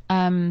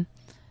 And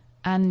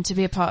to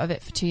be a part of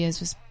it for 2 years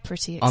was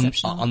pretty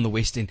exceptional. On the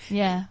West End.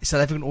 Yeah.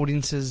 South African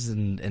audiences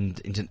and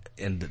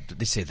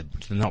let's say the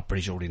not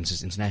British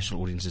audiences,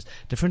 international audiences,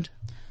 different?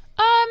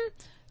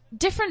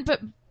 Different, but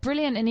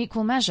brilliant in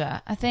equal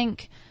measure. I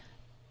think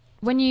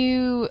when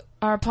you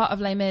are a part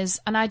of Les Mis,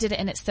 and I did it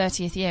in its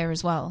 30th year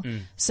as well,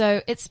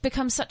 so it's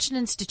become such an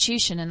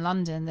institution in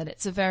London that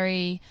it's a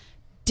very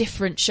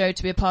different show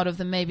to be a part of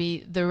than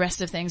maybe the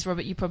rest of things.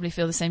 Robert, you probably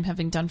feel the same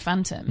having done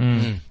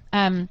Phantom.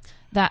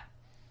 That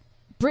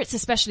Brits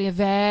especially are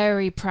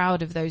very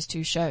proud of those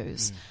two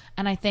shows.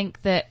 And I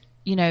think that,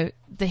 you know,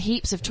 the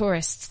heaps of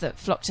tourists that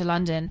flock to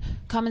London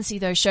come and see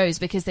those shows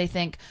because they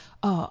think,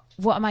 oh,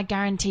 what am I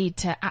guaranteed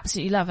to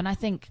absolutely love? And I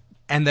think...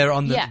 And they're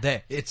on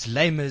it's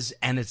Les Mis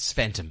and it's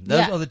Phantom.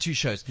 Those are the two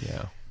shows.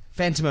 Yeah.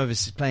 Phantom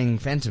playing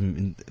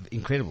Phantom,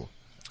 incredible.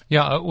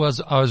 Yeah, I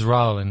was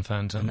Raoul in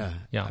Phantom. No.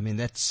 Yeah. I mean,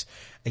 that's,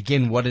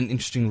 again, what an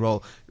interesting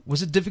role.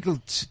 Was it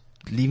difficult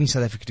leaving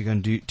South Africa to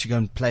go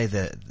and play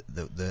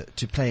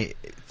to play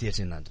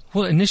theatre in London?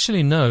 Well,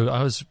 initially, no.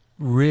 I was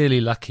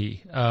really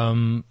lucky.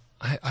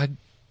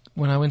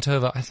 When I went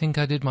over, I think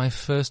I did my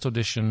first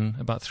audition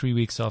about 3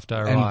 weeks after I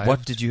arrived. And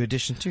what did you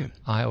audition to?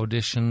 I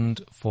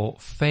auditioned for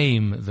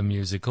Fame, the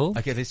musical.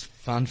 Okay, let's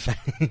find Fame.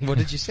 What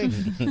did you sing?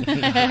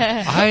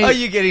 Are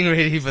you getting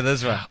ready for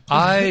this one?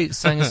 I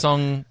sang a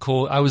song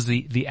called, I was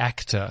the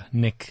actor,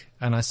 Nick,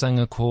 and I sang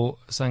a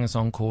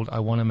song called I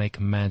Want to Make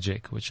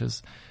Magic, which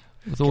is,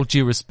 with all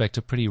due respect,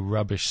 a pretty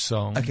rubbish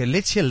song. Okay,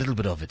 let's hear a little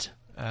bit of it.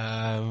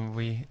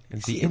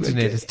 The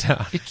internet is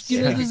down.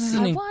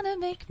 I want to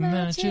make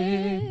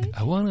magic.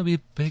 I want to be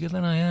bigger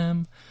than I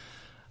am.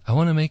 I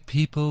want to make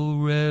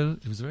people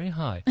it was very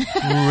high.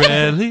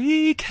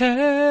 Really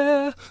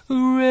care,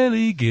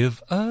 really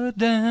give a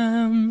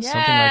damn. Yes.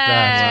 Something like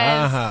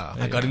that. Wow.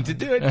 I got him to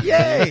do it.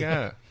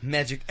 Yay.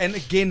 Magic. And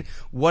again,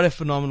 what a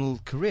phenomenal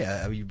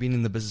career. You've been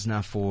in the business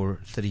now for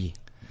 30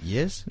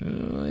 years?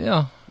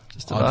 Yeah,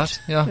 just about.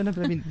 Yeah. I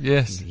mean,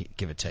 yes.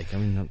 Give or take. I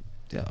mean,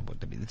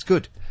 it's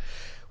good.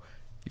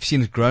 You've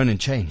seen it grow and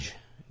change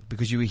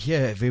because you were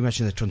here very much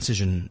in the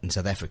transition in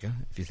South Africa,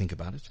 if you think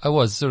about it. I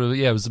was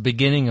it was the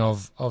beginning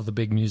of the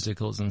big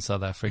musicals in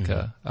South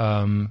Africa.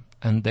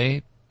 And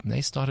they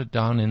started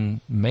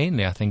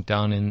mainly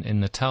down in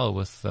Natal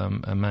with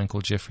a man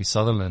called Jeffrey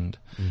Sutherland.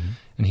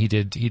 And he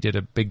did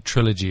a big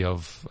trilogy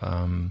of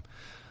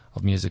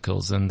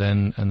musicals, and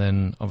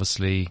then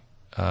obviously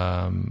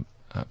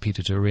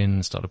Peter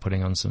Turin started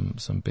putting on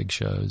some big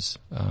shows,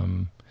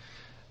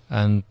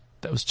 and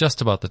that was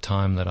just about the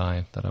time that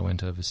I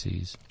went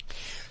overseas.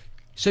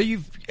 So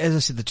as I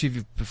said, the two of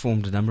you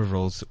performed a number of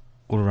roles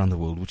all around the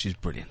world, which is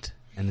brilliant.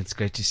 And it's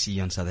great to see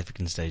you on South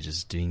African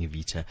stages doing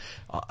Evita.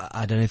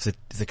 I don't know if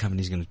the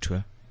company's going to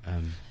tour.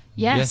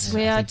 Yes,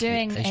 we I are think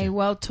doing Asia. a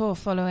world tour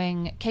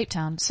following Cape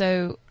Town.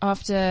 So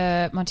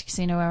after Monte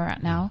Cassino, where we're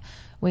at now,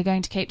 we're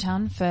going to Cape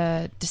Town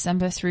for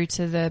December through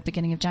to the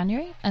beginning of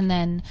January. And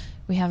then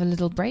we have a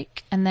little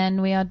break. And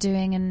then we are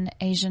doing an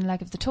Asian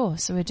leg of the tour.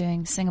 So we're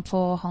doing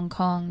Singapore, Hong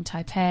Kong,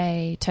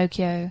 Taipei,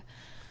 Tokyo.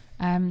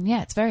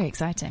 It's very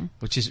exciting.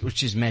 Which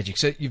is magic.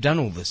 So you've done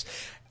all this.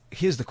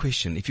 Here's the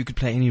question. If you could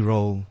play any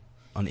role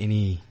on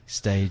any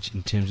stage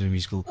in terms of a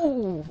musical.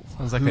 Ooh.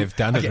 Sounds like they've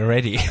done it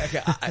already.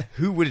 Okay,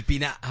 who would it be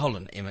now? Hold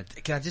on, Emma.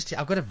 Can I just?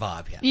 I've got a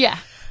vibe here. Yeah.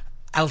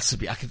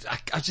 Alcibi.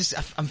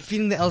 I'm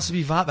feeling the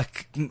Alcibi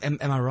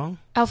vibe. Am I wrong?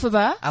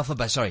 Alphaba?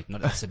 Alphaba. Sorry,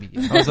 not Alcibi.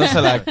 I was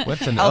also like,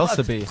 what's an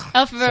Elsaby?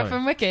 Alphaba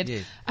from Wicked.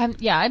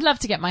 Yeah. I'd love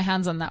to get my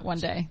hands on that one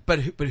day. But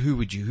who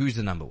would you? Who's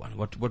the number one?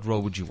 What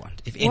role would you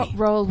want, if any? What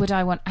role would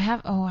I want? I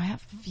have a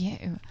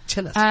few.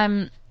 Tell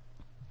us.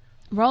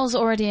 Roles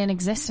already in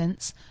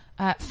existence.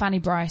 Fanny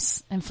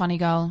Bryce and Funny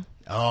Girl.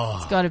 Oh.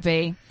 It's got to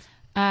be.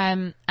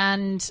 And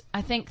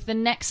I think the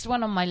next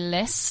one on my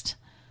list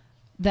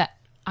that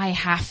I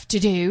have to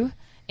do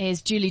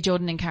is Julie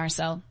Jordan in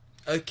Carousel.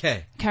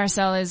 Okay.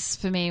 Carousel is,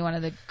 for me, one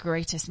of the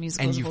greatest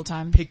musicals of all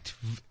time. And you've picked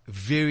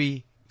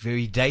very,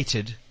 very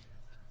dated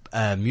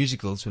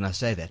musicals when I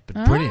say that,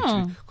 but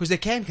brilliant. Because they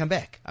can come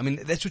back. I mean,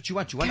 that's what you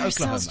want. You want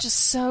Carousel's Oklahoma. just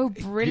so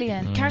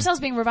brilliant. Carousel's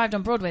being revived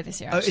on Broadway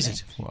this year, actually. Oh, is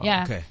it? Wow.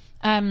 Yeah.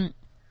 Okay.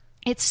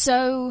 It's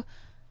so...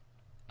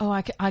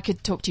 I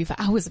could talk to you for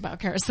hours about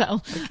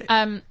Carousel.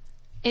 Okay.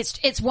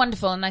 It's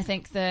wonderful, and I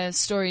think the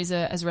stories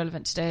are as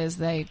relevant today as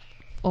they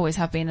always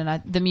have been,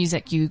 and the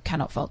music you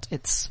cannot fault.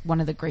 It's one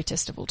of the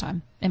greatest of all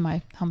time, in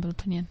my humble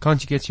opinion.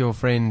 Can't you get your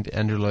friend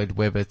Andrew Lloyd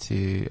Webber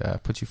to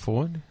put you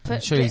forward? I'm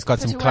sure he's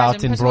got some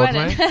clout in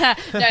Broadway. No,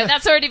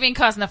 that's already been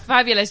cast, and the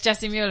fabulous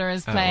Jessie Mueller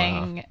is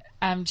playing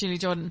Julie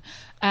Jordan.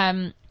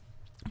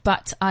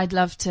 But I'd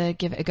love to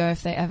give it a go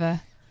if they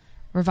ever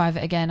revive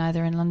it again,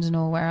 either in London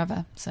or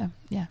wherever. So,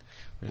 yeah.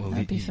 Well,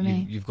 that'd be for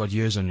me. You've got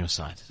years on your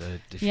side. So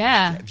if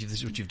this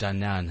is what you've done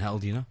now, and how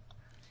old are you now?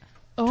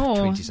 Oh,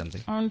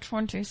 20-something. I'm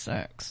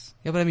 26.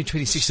 Yeah, but I mean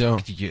 26 So.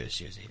 years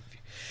ahead of you.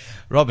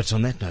 Robert,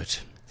 on that note,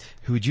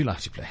 who would you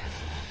like to play?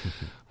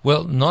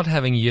 Well, not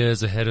having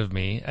years ahead of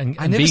me, and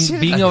never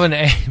said being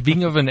that.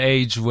 being of an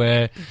age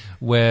where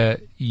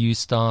you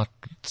start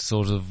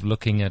sort of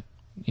looking at,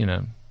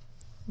 what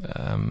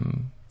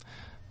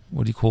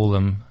do you call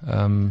them?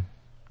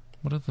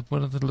 What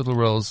are the little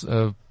roles?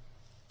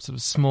 Sort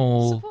of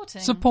small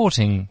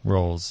supporting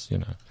roles,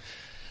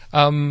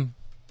 I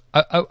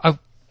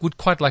would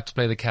quite like to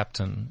play the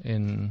captain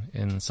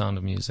in Sound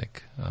of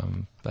Music.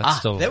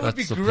 That would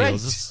be great.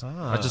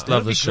 I just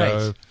love the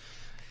show.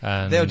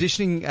 And They're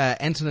auditioning,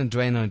 Anton and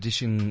Dwayne are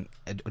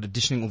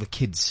auditioning all the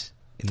kids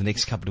in the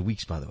next couple of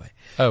weeks, by the way.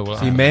 Oh, well.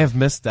 So you may have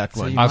missed that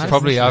one. I've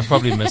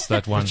probably missed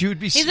that one. But you would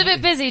be He's a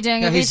bit busy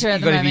doing Evita at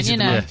the got moment,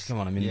 Evita, Come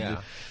on, I mean, No,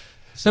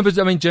 but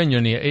I mean,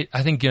 genuinely,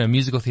 I think,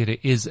 musical theatre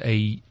is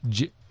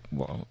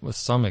with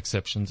some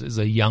exceptions, is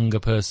a younger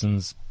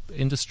person's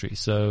industry.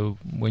 So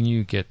when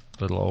you get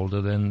a little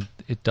older, then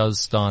it does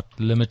start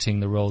limiting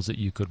the roles that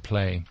you could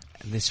play.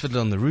 And there's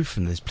Fiddler on the Roof,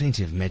 and there's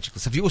plenty of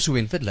magical stuff. You also were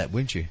in Fiddler,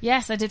 weren't you?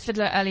 Yes, I did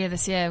Fiddler earlier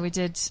this year. We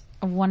did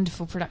a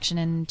wonderful production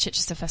in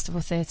Chichester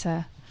Festival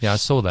Theatre. Yeah, I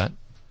saw that.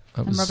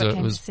 And Robert came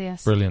it was to see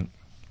us. brilliant.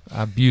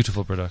 A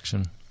beautiful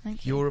production.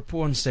 Thank you. Your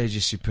rapport on stage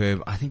is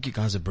superb. I think you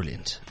guys are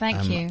brilliant.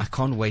 Thank you. I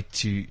can't wait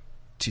to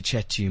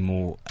chat to you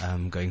more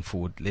going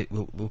forward.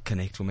 We'll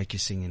connect. We'll make you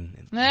sing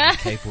in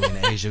Cape or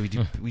in Asia. We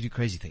do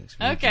crazy things.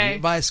 Okay.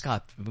 Via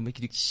Skype. We'll make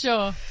you do.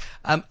 Sure.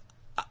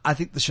 I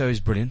think the show is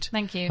brilliant.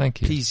 Thank you.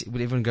 Thank you. Please,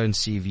 would everyone go and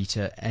see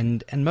Evita?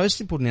 And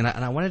most importantly,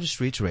 and I want to just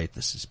reiterate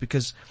this, is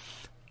because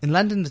in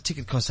London the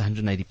ticket costs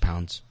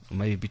 £180, or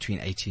maybe between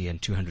 80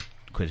 and 200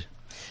 quid.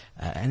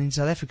 And in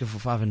South Africa for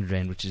 500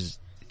 rand, which is,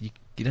 you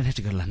don't have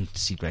to go to London to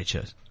see great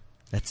shows.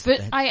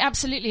 But I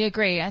absolutely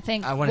agree. I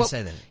think I want to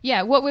say that.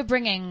 Yeah, what we're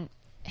bringing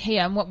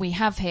here and what we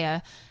have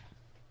here,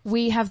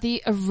 we have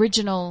the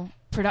original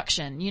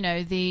production.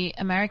 The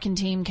American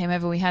team came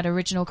over. We had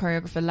original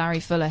choreographer Larry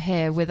Fuller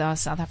here with our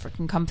South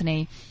African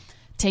company,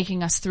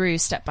 taking us through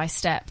step by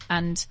step.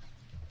 And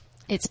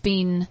it's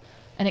been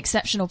an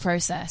exceptional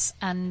process.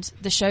 And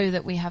the show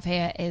that we have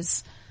here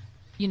is,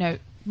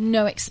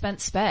 no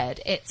expense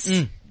spared. It's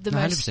the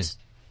most 100%.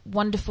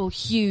 wonderful,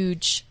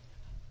 huge,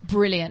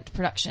 brilliant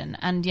production.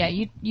 And yeah,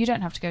 you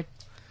don't have to go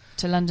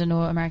to London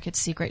or America to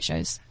see great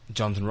shows.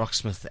 Jonathan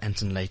Rocksmith,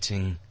 Anton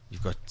Leighting,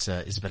 you've got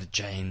Isabella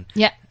Jane.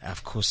 Yeah.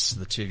 Of course,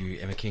 the two of you,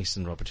 Emma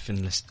Kingston, Robert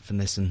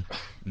Finlayson.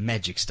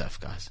 Magic stuff,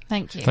 guys.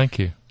 Thank you. Thank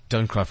you.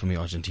 Don't Cry For Me,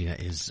 Argentina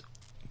is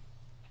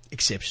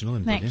exceptional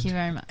and brilliant. Thank you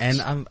very much.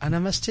 And I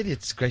must tell you,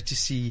 it's great to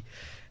see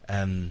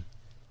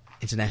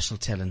international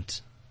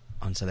talent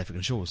on South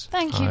African shores.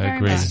 Thank you I very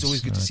agree. much. It's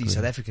always good to I see agree.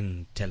 South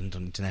African talent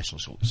on international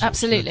shores.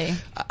 Absolutely.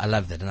 I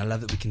love that, and I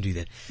love that we can do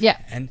that. Yeah.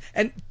 And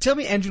tell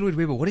me, Andrew Lloyd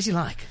Webber, what is he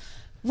like?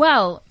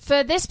 Well,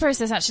 for this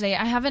process, actually,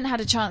 I haven't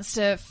had a chance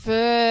to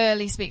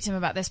fully speak to him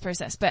about this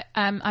process, but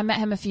I met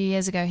him a few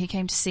years ago. He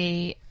came to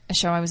see a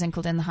show I was in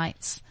called In the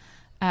Heights.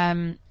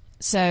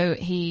 So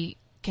he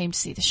came to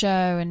see the show,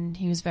 and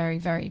he was very,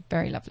 very,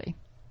 very lovely.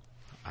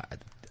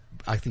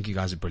 I think you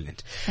guys are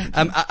brilliant.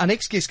 Our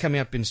next guest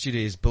coming up in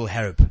studio is Bill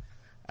Harrop.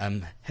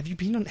 Have you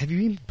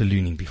been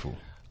ballooning before?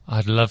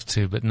 I'd love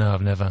to, but no,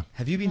 I've never.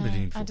 Have you been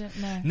ballooning before? I don't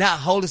know. Now,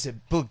 hold us.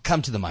 Bill,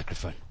 come to the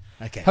microphone.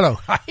 Okay. Hello.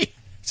 Hi.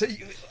 So,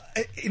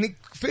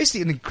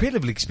 firstly, an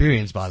incredible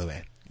experience, by the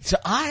way. So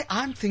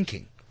I'm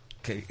thinking,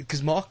 okay,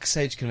 because Mark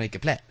Sage can make a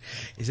plan,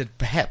 is that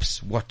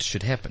perhaps what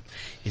should happen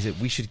is that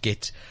we should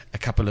get a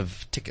couple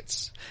of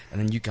tickets,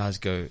 and then you guys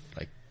go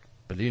like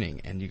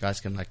ballooning, and you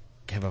guys can like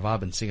have a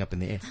vibe and sing up in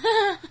the air.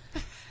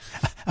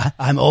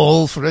 I'm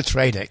all for a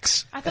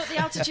Tradex. I thought the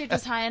altitude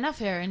was high enough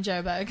here in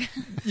Joburg.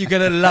 You're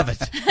gonna love it.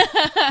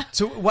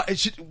 So what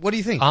do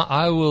you think?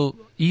 I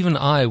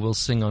will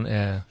sing on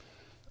air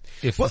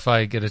if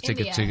I get a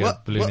ticket to go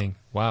ballooning.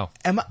 Wow.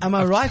 Am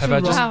I right Have or I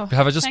wrong? just Wow.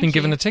 have I just Thank been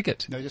given you. a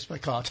ticket? No, just my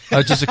card.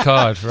 Oh, just a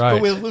card, right?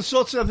 But we'll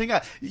sort something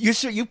out.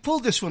 You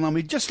pulled this one on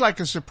me just like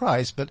a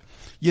surprise, but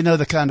you know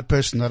the kind of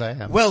person that I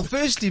am. Well,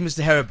 firstly,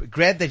 Mr. Harrop,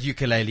 grab that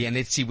ukulele and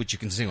let's see what you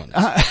can sing on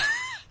it.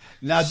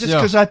 Now, just Sure.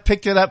 because I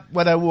picked it up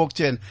when I walked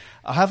in,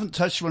 I haven't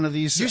touched one of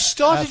these. You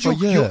started for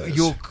years.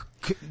 your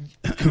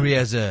career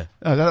as a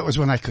that was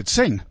when I could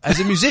sing.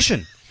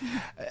 musician,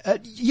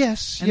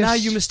 Yes, and yes. now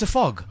you're Mr.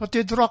 Fogg. I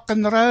did rock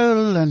and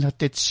roll and I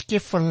did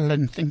skiffle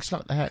and things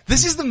like that.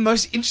 This is the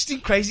most interesting,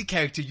 crazy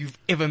character you've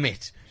ever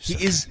met. He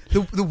is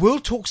the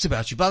world talks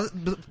about you, but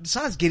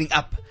besides getting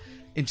up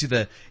into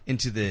the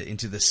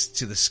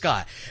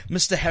sky,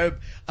 Mr.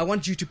 Harrop, I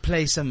want you to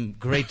play some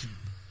great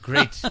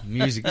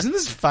music. Isn't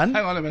this fun?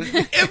 Hang on a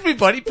minute.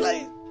 Everybody play.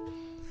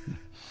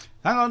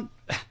 Hang on.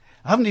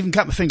 I haven't even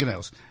cut my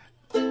fingernails.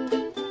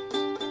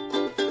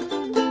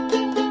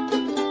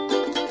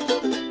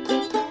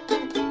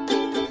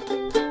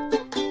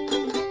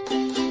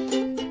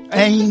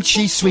 Ain't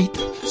she sweet?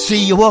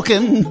 See you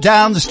walking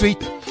down the street.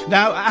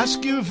 Now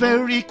ask you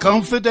very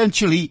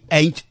confidentially,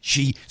 ain't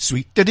she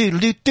sweet?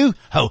 Do-do-do-do.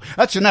 Oh,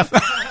 that's enough.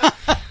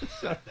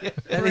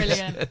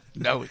 Brilliant.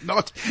 No, it's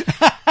not.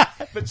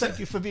 But thank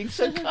you for being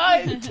so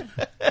kind.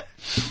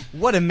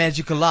 What a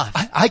magical life.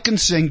 I can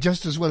sing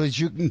just as well as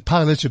you can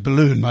pilot a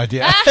balloon, my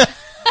dear.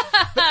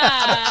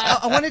 I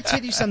want to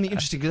tell you something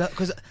interesting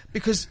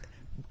because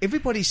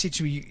everybody said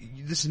to me,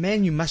 "This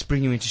man, you must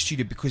bring him into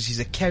studio because he's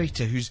a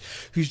character who's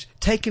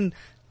taken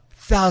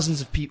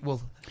thousands of people,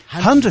 well,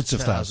 hundreds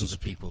of thousands of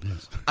people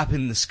up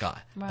in the sky.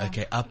 Wow.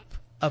 Okay, up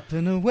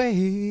and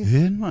away.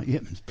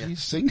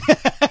 Please sing.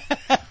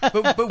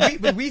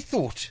 but we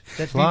thought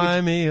that Fly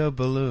me a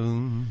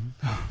balloon.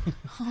 Oh,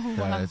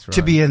 No, wow. that's right.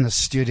 To be in the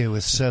studio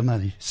with so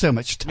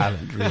much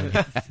talent, really.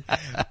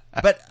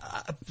 but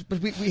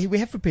we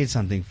have prepared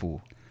something for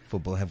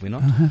Bill, have we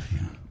not?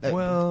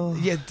 Well,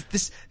 yeah.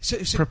 This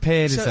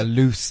prepared is a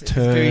loose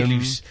term. very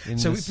loose. in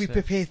So this, we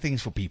prepare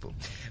things for people.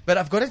 But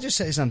I've got to just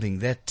say something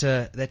that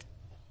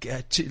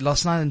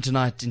last night and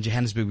tonight in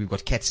Johannesburg we've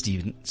got Cat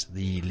Stevens,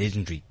 the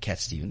legendary Cat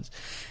Stevens,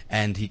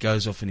 and he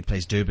goes off and he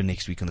plays Durban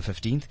next week on the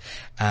 15th.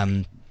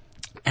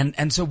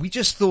 And so we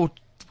just thought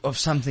of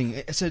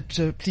something. So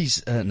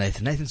please,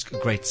 Nathan. Nathan's a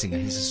great singer.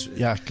 He's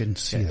Yeah, I can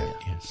see that,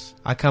 yes.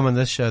 I come on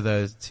this show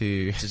though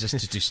to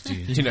just to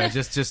you know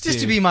just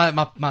to be my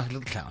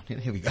little clown.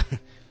 Here we go.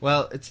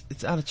 well,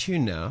 it's out of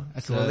tune now.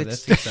 So Well,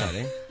 that's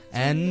exciting. Because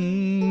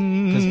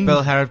And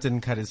Bill Harrop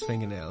didn't cut his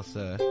fingernails,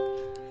 so.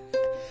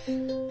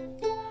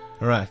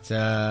 All right,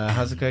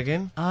 how's it go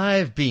again?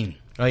 I've been.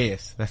 Oh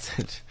yes, that's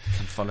it.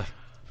 Can follow.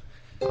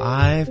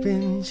 I've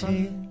been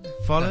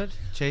followed,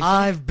 chased.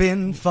 I've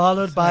been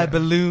followed by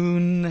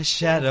balloon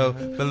shadow,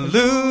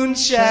 balloon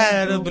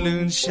shadow,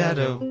 balloon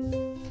shadow.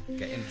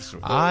 Okay, end the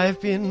story.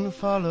 I've been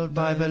followed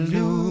by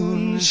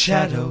balloon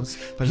shadows,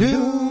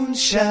 balloon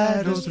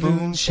shadows,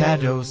 balloon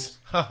shadows.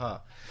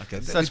 Okay,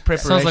 Such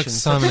preparation. Sounds like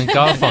Simon and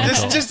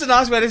Garfunkel. just a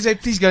nice way to say,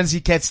 please go and see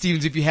Cat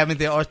Stevens if you haven't.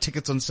 There are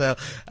tickets on sale.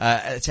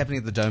 It's happening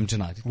at the Dome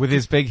tonight. with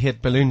his big hit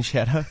Balloon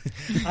Shadow.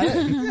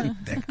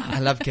 I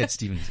love Cat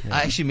Stevens.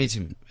 I actually met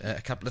him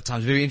a couple of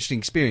times. Very interesting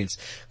experience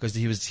because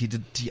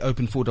he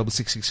opened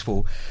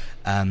 46664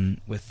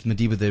 with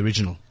Madiba the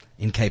original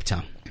in Cape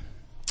Town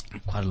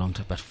quite a long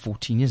time, about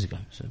 14 years ago.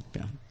 So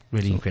yeah,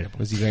 really incredible.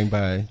 Was he going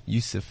by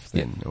Yusuf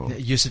then? Or?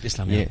 Yusuf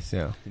Islam. Yes,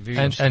 yeah. Very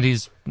and interesting.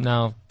 he's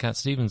now Cat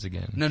Stevens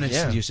again. No, Yeah.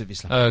 it's Yusuf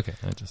Islam. Oh, okay.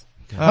 I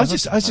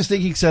just I was just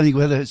thinking something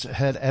whether it's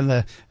heard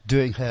Emma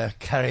doing her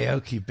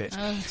karaoke bit.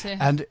 Oh, dear.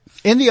 And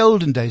in the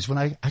olden days when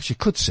I actually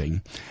could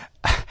sing,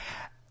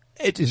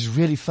 it is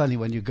really funny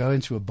when you go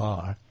into a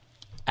bar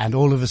and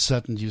all of a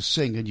sudden you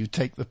sing and you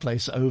take the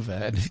place over,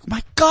 and you think,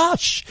 my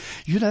gosh,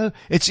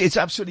 it's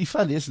absolutely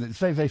funny, isn't it? It's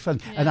very, very funny.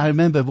 Yeah. And I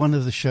remember one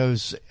of the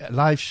shows, a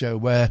live show,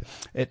 where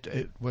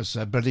it was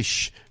a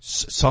British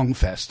song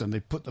fest, and they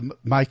put the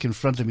mic in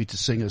front of me to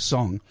sing a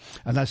song,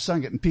 and I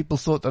sang it, and people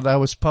thought that I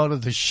was part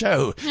of the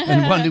show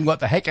and wondering what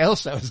the heck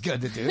else I was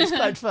going to do. It's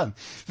quite fun.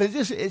 But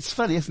it's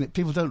funny, isn't it?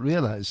 People don't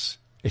realise,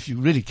 if you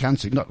really can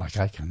sing, not like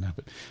I can now,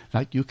 but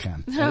like you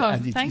can.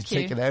 Thank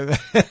you. Take it over.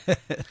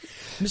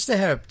 Mr.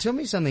 Harrop, tell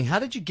me something. How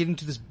did you get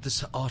into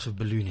this art of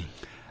ballooning?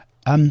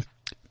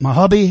 My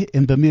hobby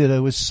in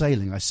Bermuda was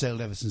sailing. I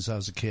sailed ever since I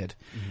was a kid.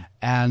 Mm-hmm.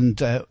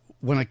 And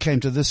when I came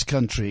to this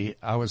country,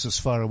 I was as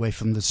far away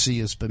from the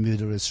sea as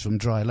Bermuda is from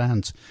dry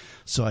land.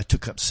 So I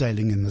took up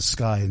sailing in the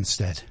sky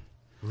instead.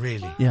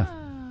 Really? Yeah.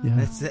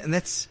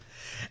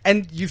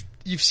 And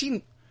you've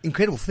seen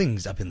incredible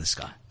things up in the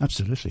sky.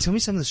 Absolutely. Tell me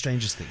some of the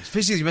strangest things.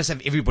 Firstly, you must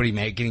have everybody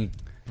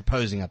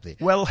proposing up there.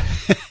 Well,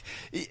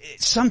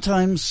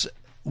 sometimes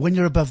when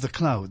you're above the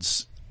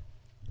clouds,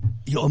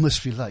 you almost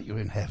feel like you're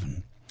in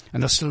heaven.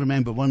 And I still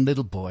remember one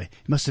little boy,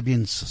 he must have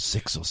been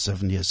 6 or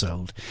 7 years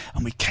old,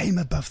 and we came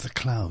above the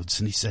clouds,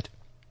 and he said,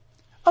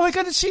 "Oh, we're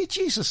going to see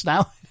Jesus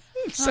now."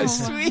 So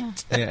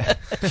sweet. Yeah.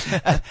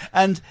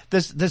 And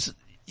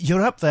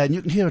you're up there, and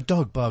you can hear a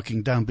dog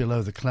barking down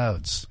below the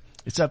clouds.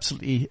 It's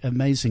absolutely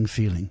amazing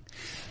feeling.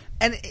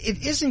 And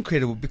it is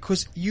incredible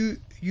because you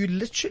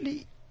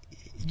literally,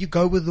 you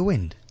go with the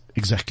wind.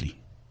 Exactly.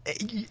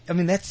 I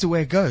mean, that's the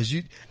way it goes.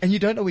 You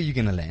don't know where you're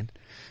going to land.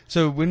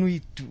 So when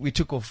we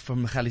took off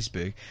from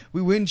Magaliesburg,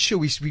 we weren't sure.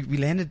 We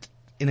landed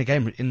in a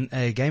game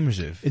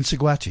reserve In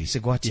Seguati.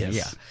 Seguati, Yes.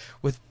 yeah,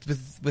 with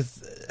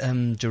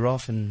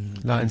giraffe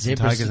and Lions and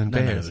zebras. tigers and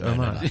bears. No. Oh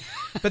my.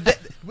 But that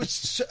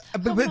was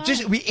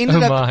we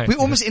ended my. we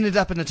almost ended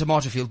up in a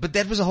tomato field, but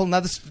that was a whole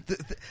nother.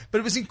 But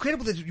it was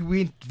incredible that we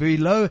went very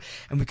low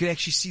and we could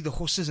actually see the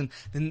horses, and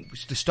then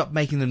to stop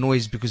making the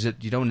noise because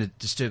you don't want to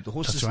disturb the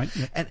horses. That's right.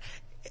 Yeah. And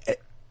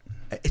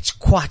it's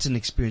quite an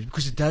experience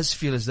because it does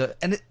feel as though,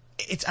 and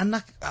it's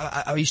unlike,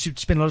 I used to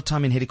spend a lot of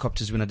time in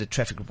helicopters when I did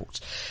traffic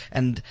reports,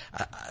 and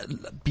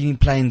being in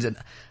planes and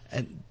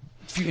a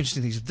few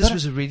interesting things. This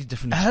was a really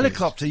different A experience.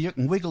 helicopter, you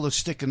can wiggle the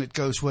stick and it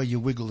goes where you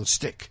wiggle the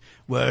stick.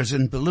 Whereas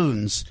in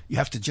balloons, you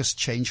have to just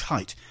change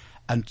height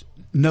and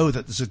know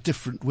that there's a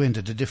different wind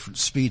at a different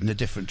speed in a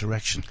different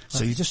direction.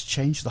 So you just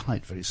change the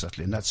height very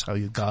subtly, and that's how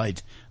you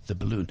guide the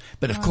balloon.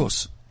 But of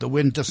course, the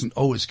wind doesn't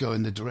always go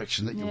in the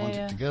direction that you want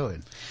it to go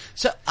in.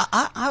 So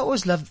I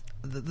always love,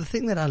 the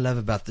thing that I love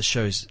about the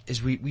shows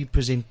is we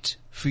present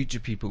food to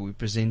people, we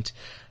present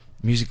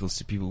musicals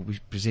to people, we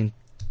present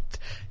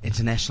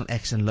international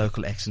acts and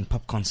local acts and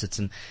pop concerts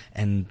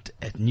and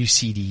new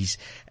CDs.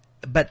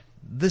 But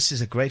this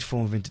is a great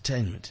form of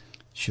entertainment.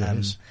 Sure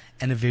is.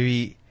 And a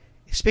very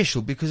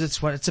special, because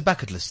it's a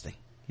bucket list thing.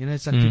 You know,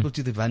 it's like people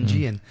do the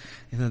bungee and,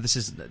 this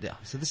is,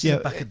 so this is a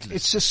bucket list.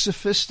 It's a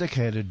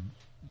sophisticated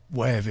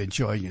way of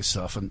enjoying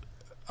yourself, and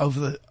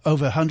over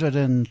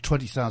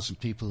 120,000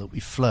 people that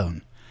we've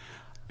flown,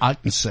 I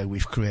can say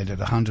we've created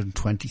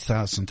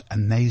 120,000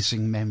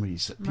 amazing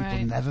memories that people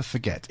never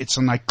forget. It's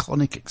an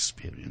iconic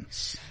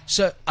experience.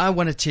 So I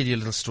want to tell you a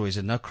little story,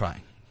 so no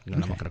crying. No, I'm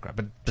not going to cry,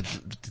 but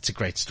it's a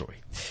great story.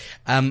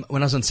 When I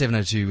was on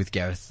 702 with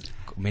Gareth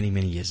many,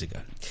 many years ago,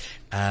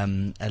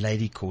 a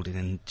lady called in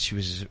and she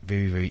was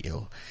very, very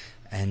ill.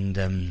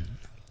 And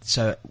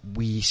so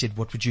we said,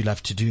 what would you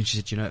love to do? And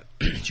she said,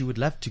 she would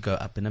love to go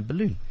up in a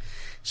balloon.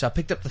 So I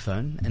picked up the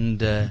phone,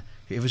 and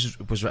it was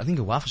I think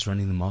her wife was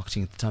running the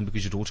marketing at the time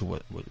because your daughter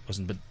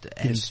wasn't. But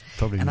Yes,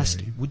 probably. and I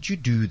said, would you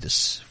do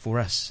this for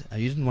us?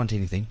 You didn't want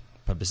anything,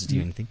 publicity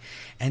or anything,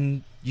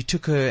 and you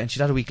took her, and she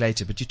died a week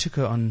later. But you took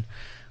her on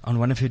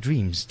one of her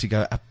dreams to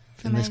go up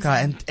in the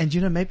sky,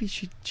 and maybe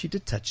she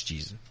did touch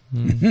Jesus.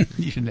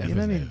 You never know.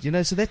 What I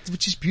mean? So that,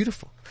 which is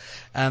beautiful,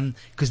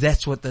 because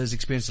that's what those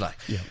experiences are like.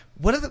 Yeah.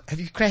 Have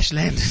you crash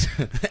landed,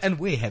 and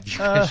where have you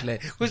crash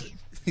landed?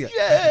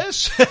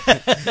 Yes.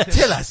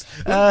 Tell us.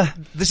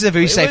 This is a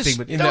very safe thing,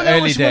 but in the early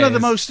it was one of the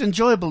days. most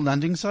enjoyable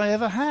landings I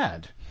ever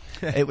had.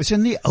 It was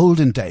in the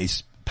olden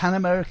days. Pan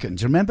American.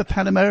 Do you remember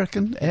Pan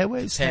American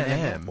Airways? Pan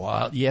Am.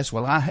 Well, yes.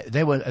 Well,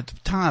 they were at the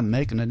time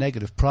making a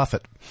negative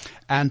profit,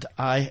 and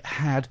I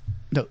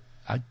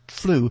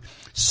flew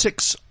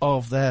 6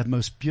 of their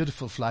most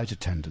beautiful flight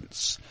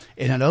attendants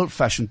in an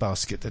old-fashioned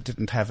basket that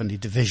didn't have any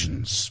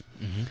divisions.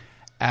 Mm-hmm.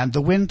 And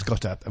the wind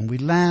got up, and we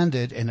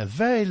landed in a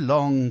very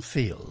long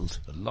field,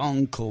 a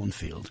long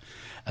cornfield,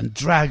 and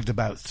dragged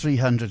about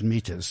 300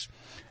 meters.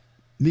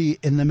 Me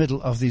in the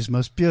middle of these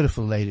most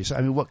beautiful ladies.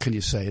 I mean, what can you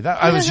say?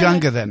 I was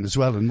younger then as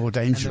well, and more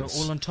dangerous. And they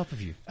were all on top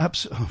of you.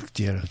 Oh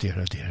dear,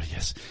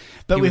 yes.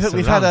 But You we've were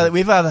had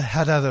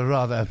surrounded. other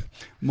rather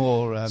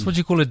more. That's what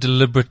you call a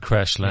deliberate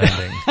crash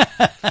landing.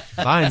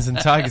 Lions and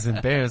tigers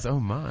and bears.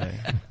 Oh my.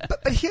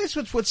 But here's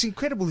what's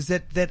incredible is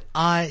that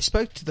I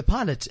spoke to the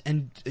pilot,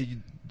 and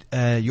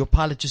your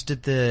pilot just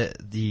did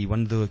the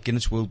one of the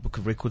Guinness World Book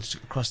of Records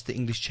across the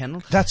English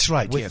Channel. That's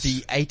right, with yes.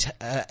 the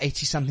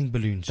 80-something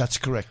balloons. That's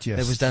correct, yes.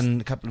 That was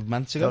done a couple of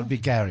months ago. That would be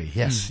Gary,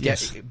 yes,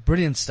 yes. Yeah,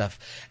 brilliant stuff.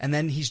 And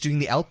then he's doing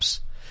the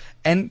Alps.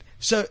 And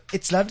so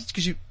it's lovely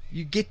because you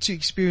get to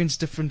experience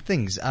different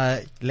things.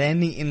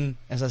 Landing in,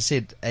 as I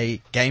said,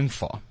 a game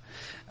farm.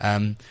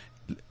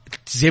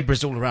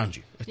 Zebras all around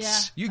you.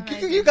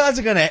 You guys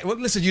are gonna, well,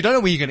 listen, you don't know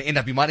where you're gonna end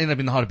up. You might end up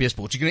in the heart of beer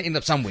sports. You're gonna end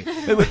up somewhere.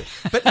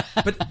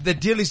 but the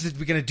deal is that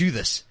we're gonna do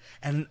this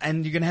and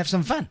you're gonna have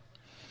some fun.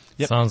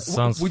 Yep.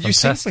 Sounds Would you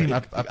sing for him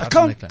up I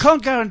on the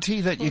can't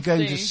guarantee that you're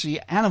going to see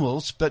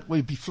animals, but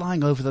we'll be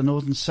flying over the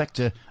northern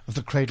sector of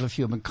the cradle of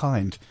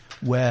humankind,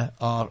 where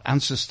our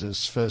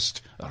ancestors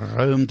first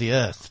roamed the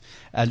earth.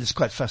 And it's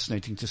quite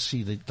fascinating to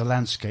see the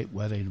landscape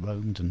where they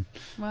roamed and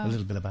a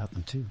little bit about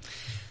them too.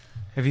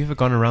 Have you ever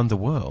gone around the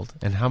world?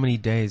 And how many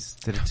days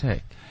did it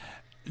take?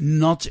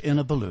 Not in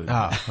a balloon.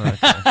 Okay.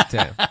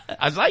 Damn.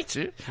 I'd like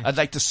to. I'd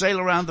like to sail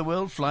around the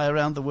world, fly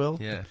around the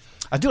world. Yeah.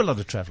 I do a lot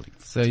of traveling.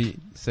 So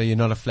you're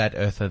not a flat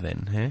earther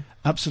then, huh?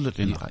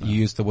 Absolutely not. You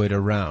used the word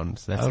around.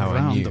 So that's how I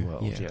around knew. the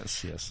world, Yeah.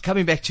 yes.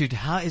 Coming back to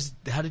how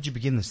did you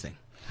begin this thing?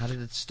 How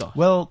did it start?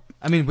 Well,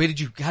 I mean,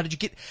 how did you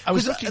get? I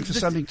was looking for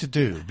something to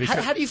do.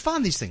 How do you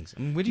find these things? I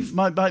mean, where do you?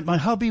 My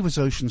hobby was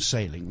ocean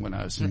sailing when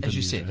I was in as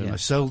you Bermuda, said, and yeah. I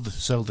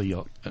sold the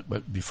yacht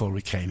before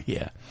we came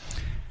here.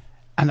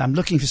 And I'm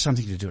looking for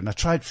something to do. And I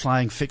tried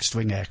flying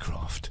fixed-wing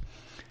aircraft.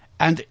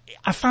 And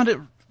I found it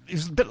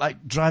was a bit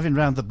like driving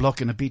around the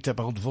block in a beat-up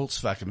old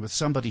Volkswagen with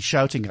somebody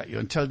shouting at you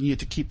and telling you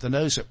to keep the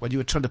nose up when you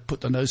were trying to put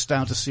the nose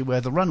down to see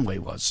where the runway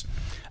was.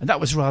 And that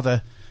was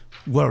rather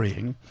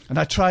worrying. And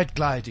I tried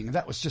gliding, and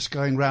that was just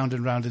going round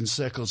and round in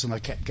circles, and I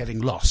kept getting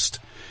lost.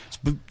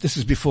 This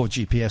is before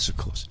GPS, of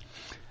course.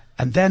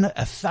 And then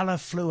a fella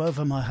flew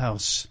over my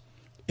house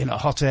in a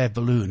hot air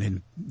balloon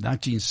in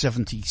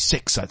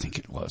 1976, I think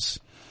it was.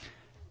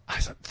 I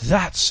thought,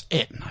 that's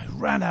it. And I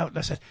ran out and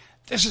I said,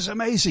 this is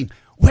amazing.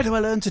 Where do I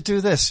learn to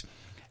do this?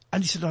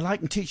 And he said, well, I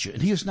can teach you.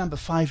 And he was number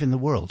 5 in the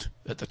world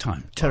at the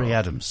time, Terry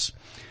Adams.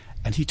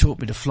 And he taught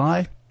me to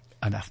fly.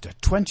 And after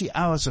 20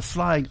 hours of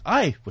flying,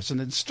 I was an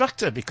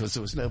instructor because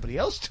there was nobody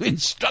else to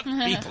instruct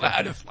people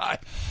how to fly.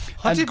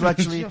 And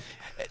gradually,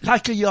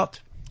 like a yacht,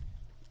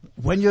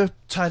 when you're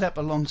tied up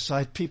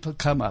alongside, people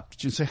come up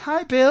to you and say,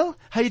 hi, Bill,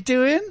 how you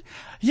doing?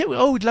 Yeah,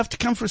 we'd love to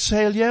come for a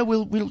sail. Yeah,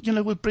 we'll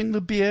bring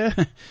the beer.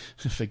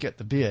 Forget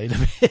the beer in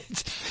a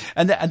bit.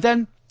 And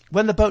then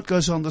when the boat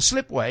goes on the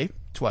slipway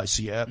twice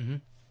a year,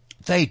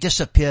 they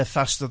disappear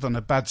faster than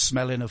a bad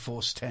smell in a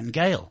force 10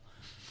 gale.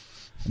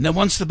 And then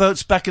once the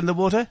boat's back in the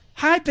water,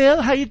 hi,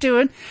 Bill, how you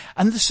doing?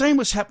 And the same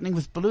was happening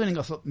with ballooning.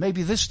 I thought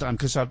maybe this time,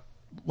 because I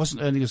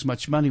wasn't earning as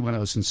much money when I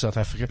was in South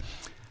Africa,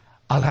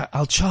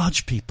 I'll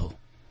charge people.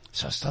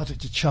 So I started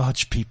to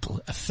charge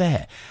people a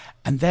fare.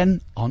 And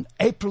then on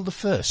April the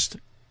 1st,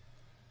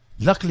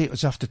 luckily it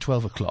was after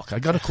 12 o'clock, I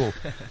got a call.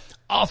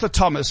 Arthur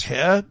Thomas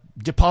here,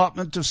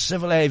 Department of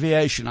Civil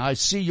Aviation. I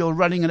see you're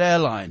running an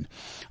airline.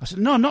 I said,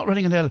 no, I'm not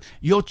running an airline.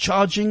 You're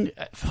charging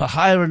for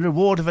hire and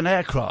reward of an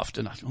aircraft.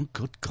 And I thought, oh,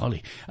 good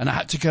golly. And I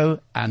had to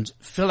go and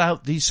fill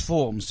out these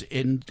forms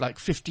in like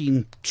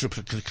 15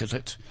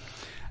 triplicate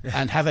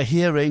and have a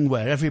hearing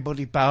where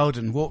everybody bowed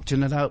and walked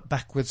in and out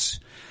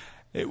backwards.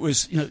 It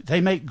was,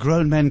 they make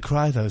grown men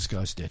cry, those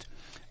guys did.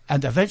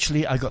 And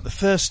eventually I got the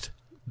first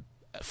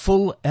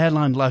full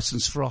airline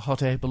license for a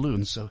hot air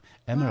balloon. So,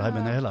 Emma, I'm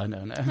an airline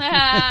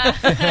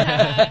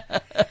owner.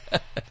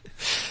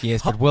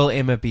 Yes, but will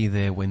Emma be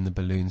there when the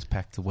balloon's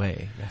packed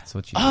away? That's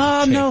what you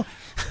no.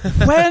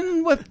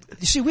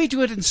 You see, we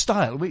do it in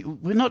style.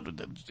 We're not,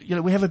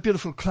 we have a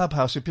beautiful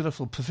clubhouse, a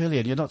beautiful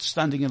pavilion. You're not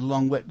standing in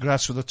long wet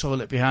grass with a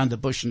toilet behind a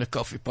bush and a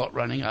coffee pot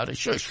running out of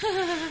shush.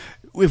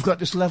 We've got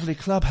this lovely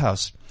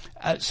clubhouse,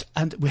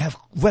 and we have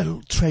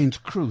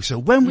well-trained crew. So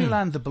when we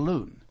land the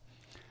balloon,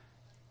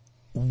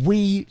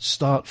 we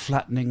start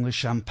flattening the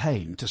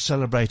champagne to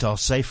celebrate our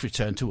safe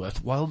return to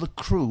Earth while the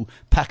crew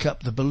pack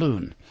up the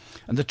balloon.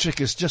 And the trick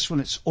is just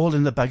when it's all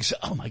in the bag, you say,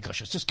 oh my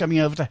gosh, I was just coming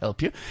over to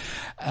help you.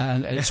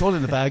 And it's all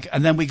in the bag.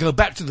 And then we go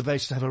back to the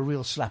base to have a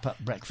real slap-up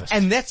breakfast.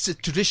 And that's a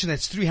tradition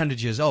that's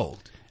 300 years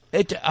old.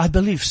 I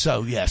believe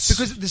so, yes.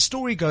 Because the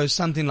story goes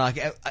something like,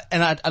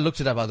 and I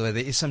looked it up, by the way,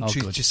 there is some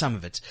truth to some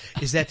of it,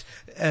 is that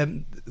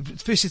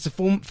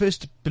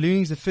first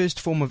ballooning is the first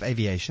form of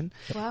aviation.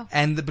 Wow.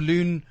 And the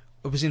balloon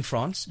was in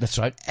France. That's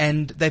right.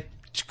 And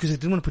because they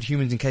didn't want to put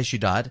humans in case you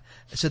died,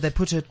 so they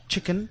put a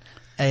chicken,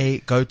 a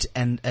goat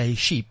and a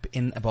sheep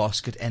in a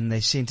basket, and they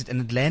sent it,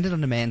 and it landed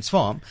on a man's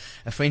farm,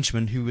 a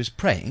Frenchman who was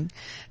praying.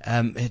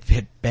 It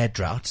had bad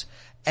drought,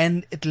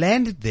 and it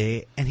landed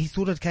there, and he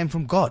thought it came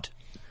from God,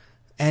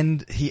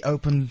 and he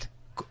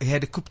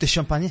had a coupe de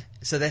champagne.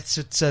 So that's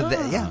it. So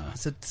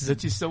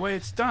that is the way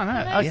it's done.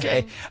 Huh?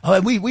 Okay. Yeah.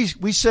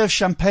 We serve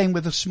champagne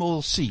with a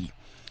small c.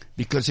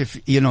 Because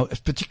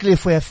particularly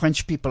if we have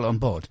French people on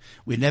board,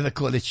 we never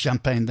call it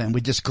champagne then, we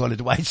just call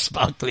it white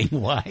sparkling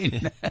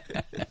wine.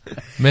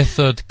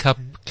 Method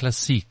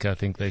Classique, I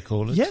think they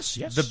call it. Yes,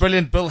 yes. The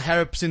brilliant Bill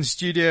Harrop's in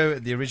studio,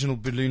 the original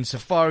Balloon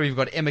Safari. We've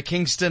got Emma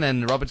Kingston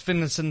and Robert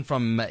Finlayson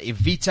from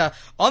Evita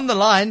on the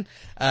line,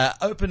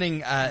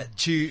 opening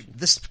to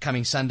this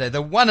coming Sunday, the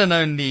one and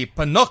only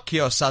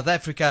Pinocchio, South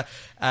Africa.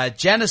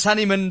 Janice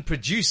Honeyman,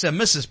 producer,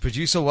 Mrs.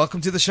 Producer, welcome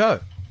to the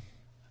show.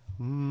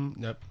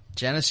 Nope.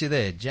 Janice, you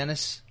there?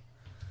 Janice?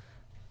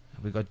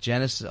 Have we got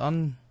Janice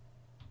on?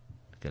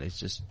 Okay,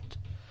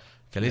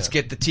 let's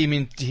get the team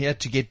in here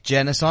to get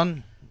Janice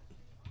on.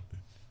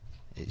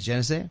 Is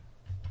Janice there?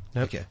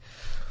 Nope. Okay.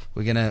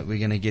 We're gonna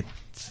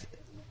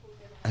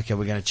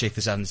check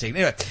this out in a second.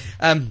 Anyway,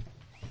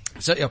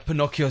 so yeah,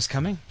 Pinocchio's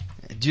coming.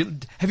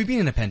 Have you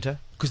been in a panto?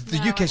 Because the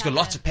No, UK's I got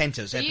lots haven't.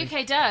 of pantos. The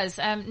UK does.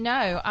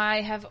 No,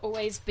 I have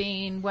always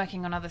been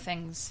working on other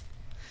things.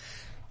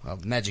 Well,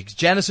 magic.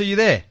 Janice, are you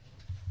there?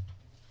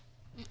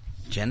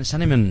 Janice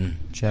Honeyman.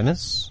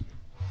 Janice?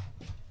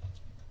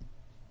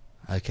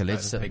 Okay,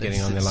 They're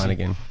getting on the line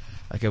again.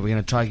 Okay, we're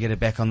going to try and get her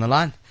back on the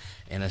line.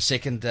 In a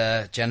second,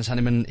 Janice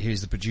Honeyman,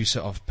 who's the producer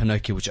of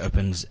Pinocchio, which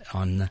opens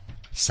on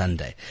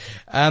Sunday.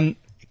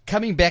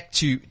 Coming back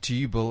to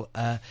you, Bill,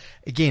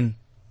 again,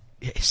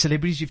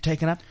 celebrities you've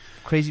taken up?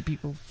 Crazy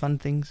people, fun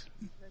things?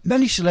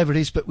 Many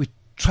celebrities, but we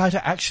try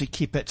to actually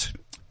keep it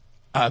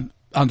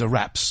under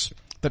wraps.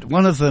 But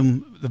one of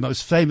them, the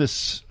most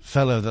famous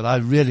fellow that I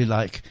really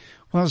like,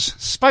 was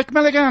Spike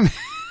Milligan.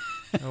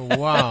 Oh,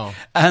 wow.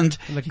 And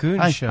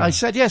Lagoon Show. I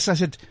said, yes, I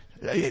said,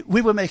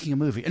 we were making a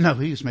movie. No,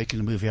 he was making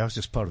a movie. I was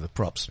just part of the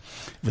props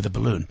with a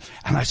balloon.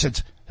 And I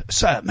said,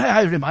 sir, may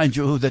I remind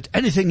you that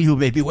anything you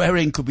may be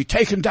wearing could be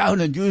taken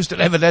down and used as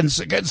evidence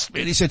against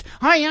me? And he said,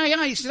 aye.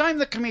 He said, I'm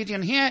the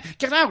comedian here.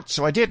 Get out.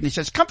 So I did. And he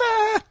says, come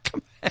back.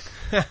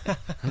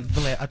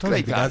 Bill, I told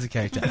you the guy's a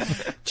character.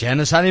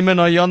 Janice Honeyman,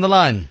 are you on the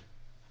line?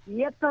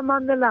 Yes, I'm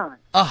on the line.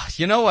 Oh,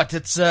 you know what?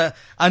 It's,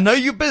 I know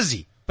you're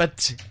busy,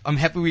 but I'm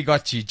happy we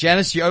got you.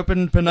 Janice, you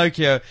opened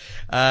Pinocchio,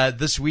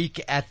 this week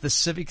at the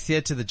Civic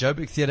Theatre, the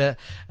Joburg Theatre,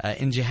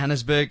 in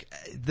Johannesburg.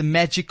 The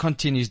magic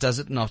continues, does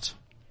it not?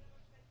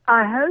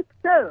 I hope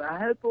so. I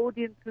hope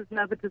audiences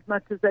love it as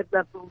much as they've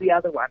loved all the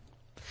other ones.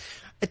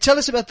 Tell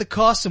us about the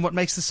cast and what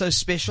makes this so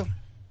special.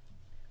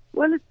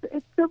 Well,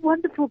 it's a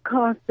wonderful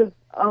cast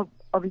of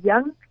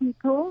young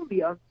people.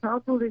 The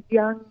ensemble is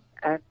young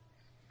and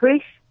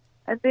fresh.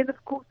 And then,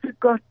 of course, we've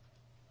got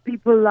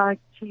people like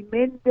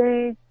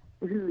Chimende,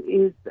 who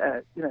is,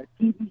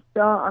 TV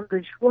star,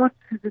 Andre Schwartz,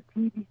 who's a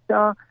TV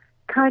star,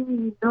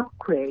 Kanye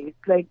Nokwe is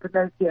playing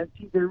Pinocchio, and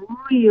she's a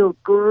real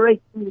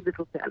great new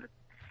little talent.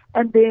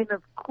 And then,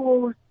 of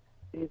course,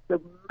 there's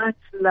the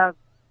much-loved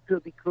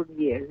Sylvie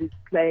Cornier, who's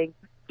playing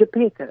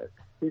Geppetto,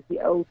 who's the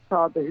old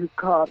father who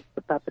carved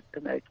the puppet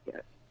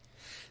Pinocchio.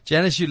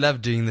 Janice, you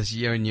love doing this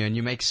year and year, and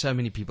you make so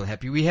many people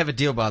happy. We have a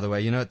deal, by the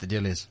way. You know what the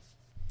deal is.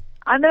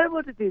 I know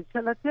what it is.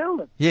 Shall I tell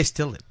them? Yes,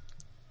 tell them.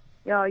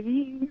 Yeah,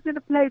 you're going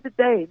to play the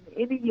Dame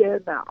in a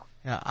year now.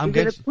 Yeah, I'm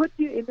going to put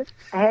you in it.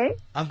 Hey?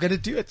 I'm going to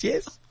do it,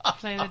 yes.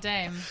 Play the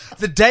Dame.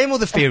 The Dame or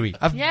the Fairy? You'd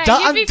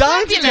I'm be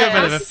dying to do a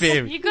bit of a fabulous.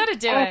 fairy. You got to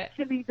do it.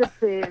 Actually, the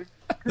Fairy.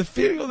 The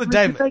Fairy or the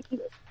Dame?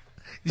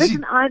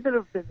 Listen, either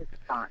of them is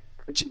fine.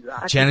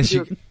 Janice,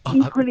 think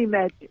equally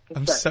magic.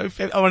 I'm so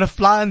fan. I want to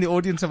fly in the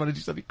audience. I want to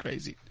do something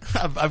crazy.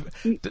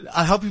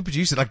 I'll help you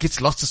produce it. I get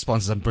lots of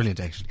sponsors. I'm brilliant,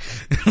 actually.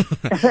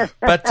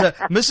 But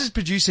Mrs.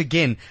 Producer,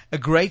 again, a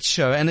great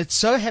show, and it's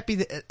so happy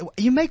that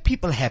you make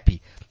people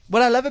happy.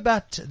 What I love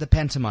about the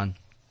pantomime,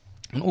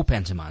 and all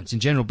pantomimes in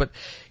general, but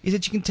is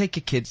that you can take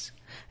your kids,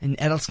 and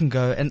adults can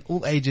go, and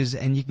all ages,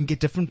 and you can get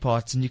different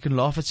parts, and you can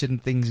laugh at certain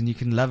things, and you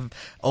can love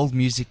old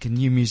music and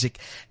new music,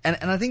 and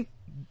I think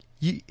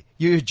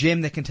you're a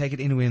gem that can take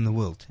it anywhere in the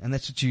world, and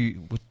that's what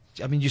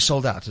you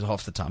sold out at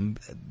half the time.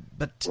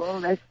 But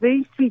well, that's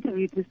very sweet of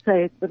you to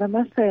say it, but I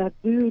must say I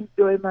do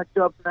enjoy my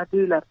job, and I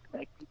do love to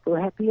make people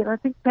happy, and I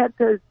think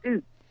pantos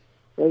do.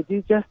 They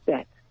do just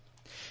that.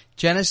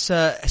 Janice,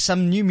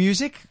 some new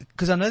music,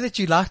 because I know that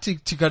you like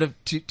to go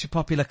to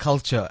popular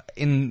culture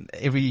in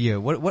every year.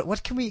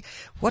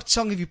 What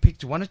song have you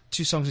picked? One or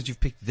two songs that you've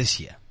picked this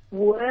year?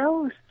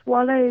 Well,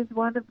 Swallow is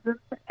one of them,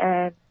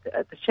 and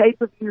The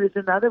Shape of You is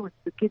another, which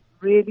the kids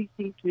really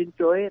seem to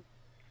enjoy.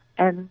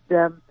 And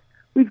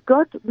we've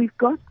got,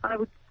 I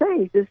would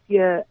say, this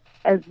year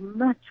as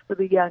much for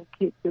the young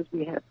kids as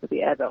we have for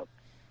the adults.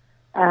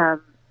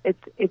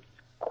 It's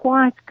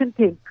quite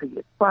contemporary.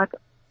 It's quite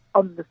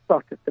on the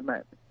spot at the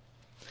moment.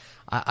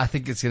 I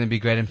think it's going to be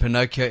great. And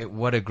Pinocchio,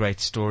 what a great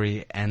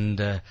story. And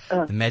the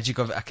magic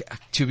of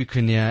Tubi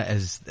Cornier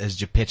as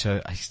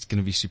Geppetto is going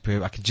to be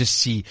superb. I can just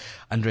see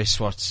Andre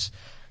Schwartz,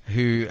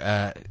 who,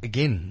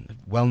 again,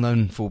 well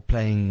known for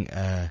playing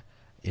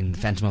in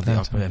Phantom of the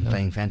Opera and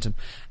playing Phantom.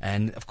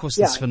 And, of course,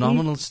 this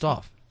phenomenal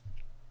staff.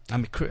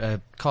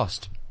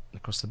 Cast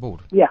across the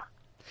board. Yeah.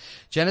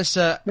 Janice,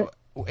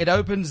 it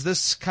opens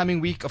this coming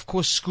week. Of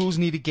course, schools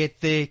need to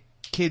get their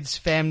kids,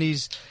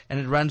 families, and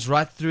it runs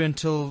right through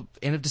until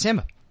end of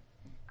December.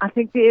 I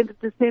think the end of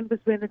December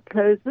is when it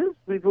closes.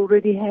 We've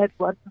already had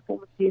one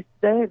performance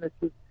yesterday, and it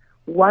was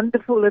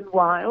wonderful and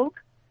wild.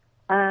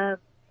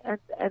 and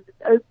it's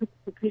open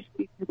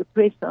officially to the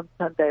press on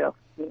Sunday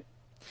afternoon.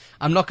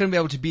 I'm not going to be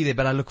able to be there,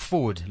 but I look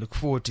forward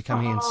to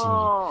coming and seeing you.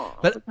 Oh,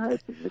 But I was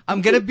hoping that I'm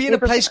you going to would. be in a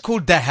place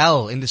called De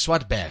Hel in the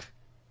Swartberg.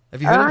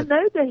 Have you heard I of it?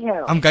 know the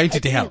hell. I'm going to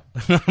De Hel.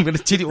 I'm going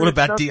to tell you all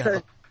about De It's Hel.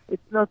 not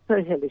It's not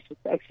so hellish.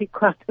 It's actually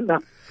quite a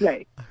nice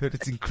place. I heard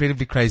it's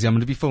incredibly crazy. I'm going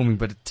to be filming,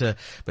 but it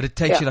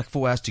takes Yeah. you like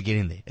 4 hours to get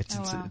in there. It's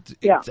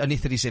Yeah. it's only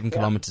 37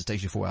 kilometers. It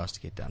takes you 4 hours to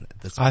get down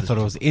there. I thought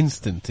it was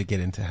instant to get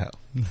into hell.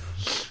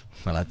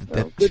 Well,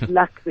 Well, good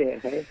luck there,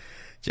 hey?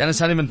 Janice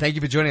Honeyman, thank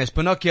you for joining us.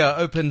 Pinocchio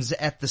opens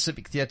at the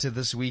Civic Theatre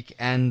this week,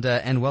 and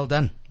well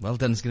done. Well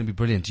done. It's going to be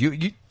brilliant.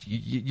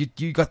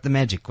 You got the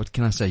magic. What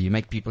can I say? You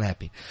make people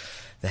happy.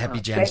 The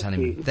happy Janice thank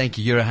Honeyman. you. Thank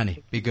you. You're a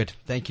honey. Be good.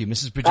 Thank you.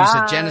 Mrs. Producer,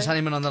 Bye. Janice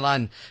Honeyman on the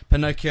line.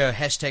 Pinocchio,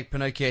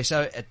 #Pinocchio.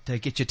 So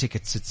get your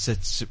tickets.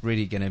 It's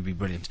really going to be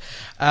brilliant.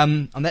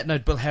 On that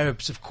note, Bill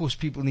Harrop, of course,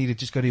 people need to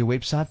just go to your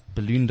website,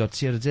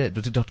 balloon.co.za.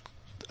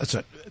 That's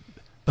right.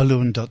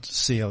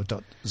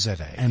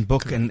 Balloon.co.za. And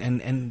book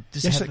and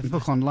just Yes, have they can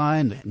book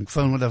online. They can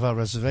phone one of our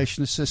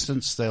reservation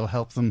assistants. They'll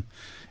help them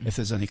if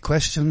there's any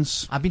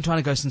questions. I've been trying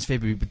to go since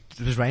February, but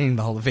it was raining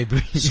the whole of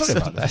February. Sorry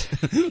about that.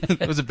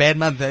 It was a bad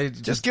month.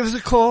 Just give us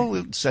a call.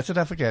 We'll set it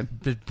up again.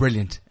 But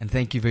brilliant, and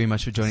thank you very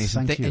much for joining us.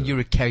 Thank you. And you're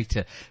a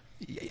character.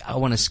 I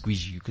want to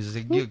squeeze you because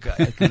you're not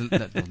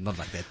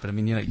like that, but I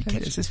mean, you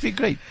catch it. It's been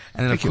great.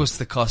 And then, Thank of course,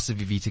 the cast of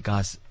Evita,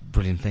 guys,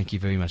 brilliant. Thank you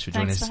very much for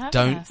joining Thanks us. for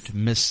having Don't us.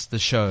 miss the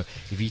show,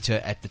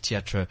 Evita at the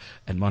Teatro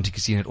at Monte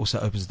Casino. It also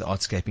opens at the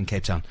Artscape in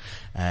Cape Town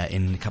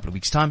in a couple of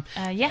weeks' time.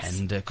 Yes.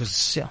 And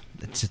because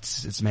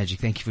it's magic.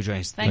 Thank you for joining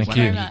us. Thank One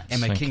you and very only much.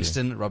 Emma Thank you.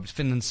 Kingston, Robert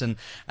Finlayson,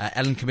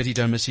 Alan Committee.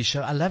 Don't miss his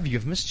show. I love you.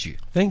 I've missed you.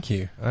 Thank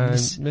you. I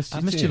missed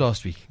you too.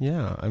 last week.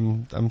 Yeah,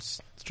 I'm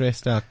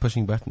stressed out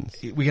pushing buttons.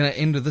 We're going to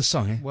end with this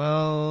song, eh?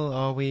 Well,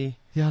 are we?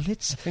 Yeah, I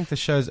let's. think the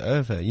show's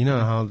over. You know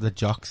how the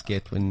jocks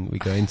get when we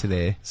go into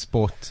their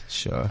sport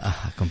show.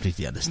 I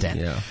completely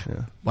understand. Yeah.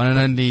 One and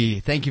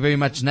only. Thank you very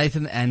much,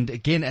 Nathan. And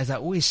again, as I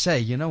always say,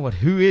 you know what?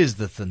 Who is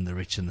the thin, the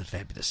rich, and the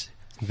fabulous?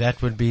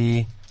 That would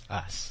be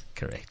us.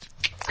 Correct.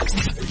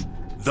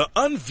 The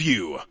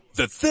Unview,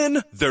 the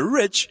thin, the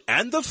rich,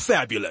 and the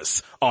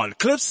fabulous on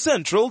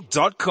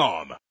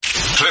CliffCentral.com.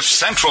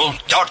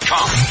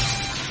 CliffCentral.com.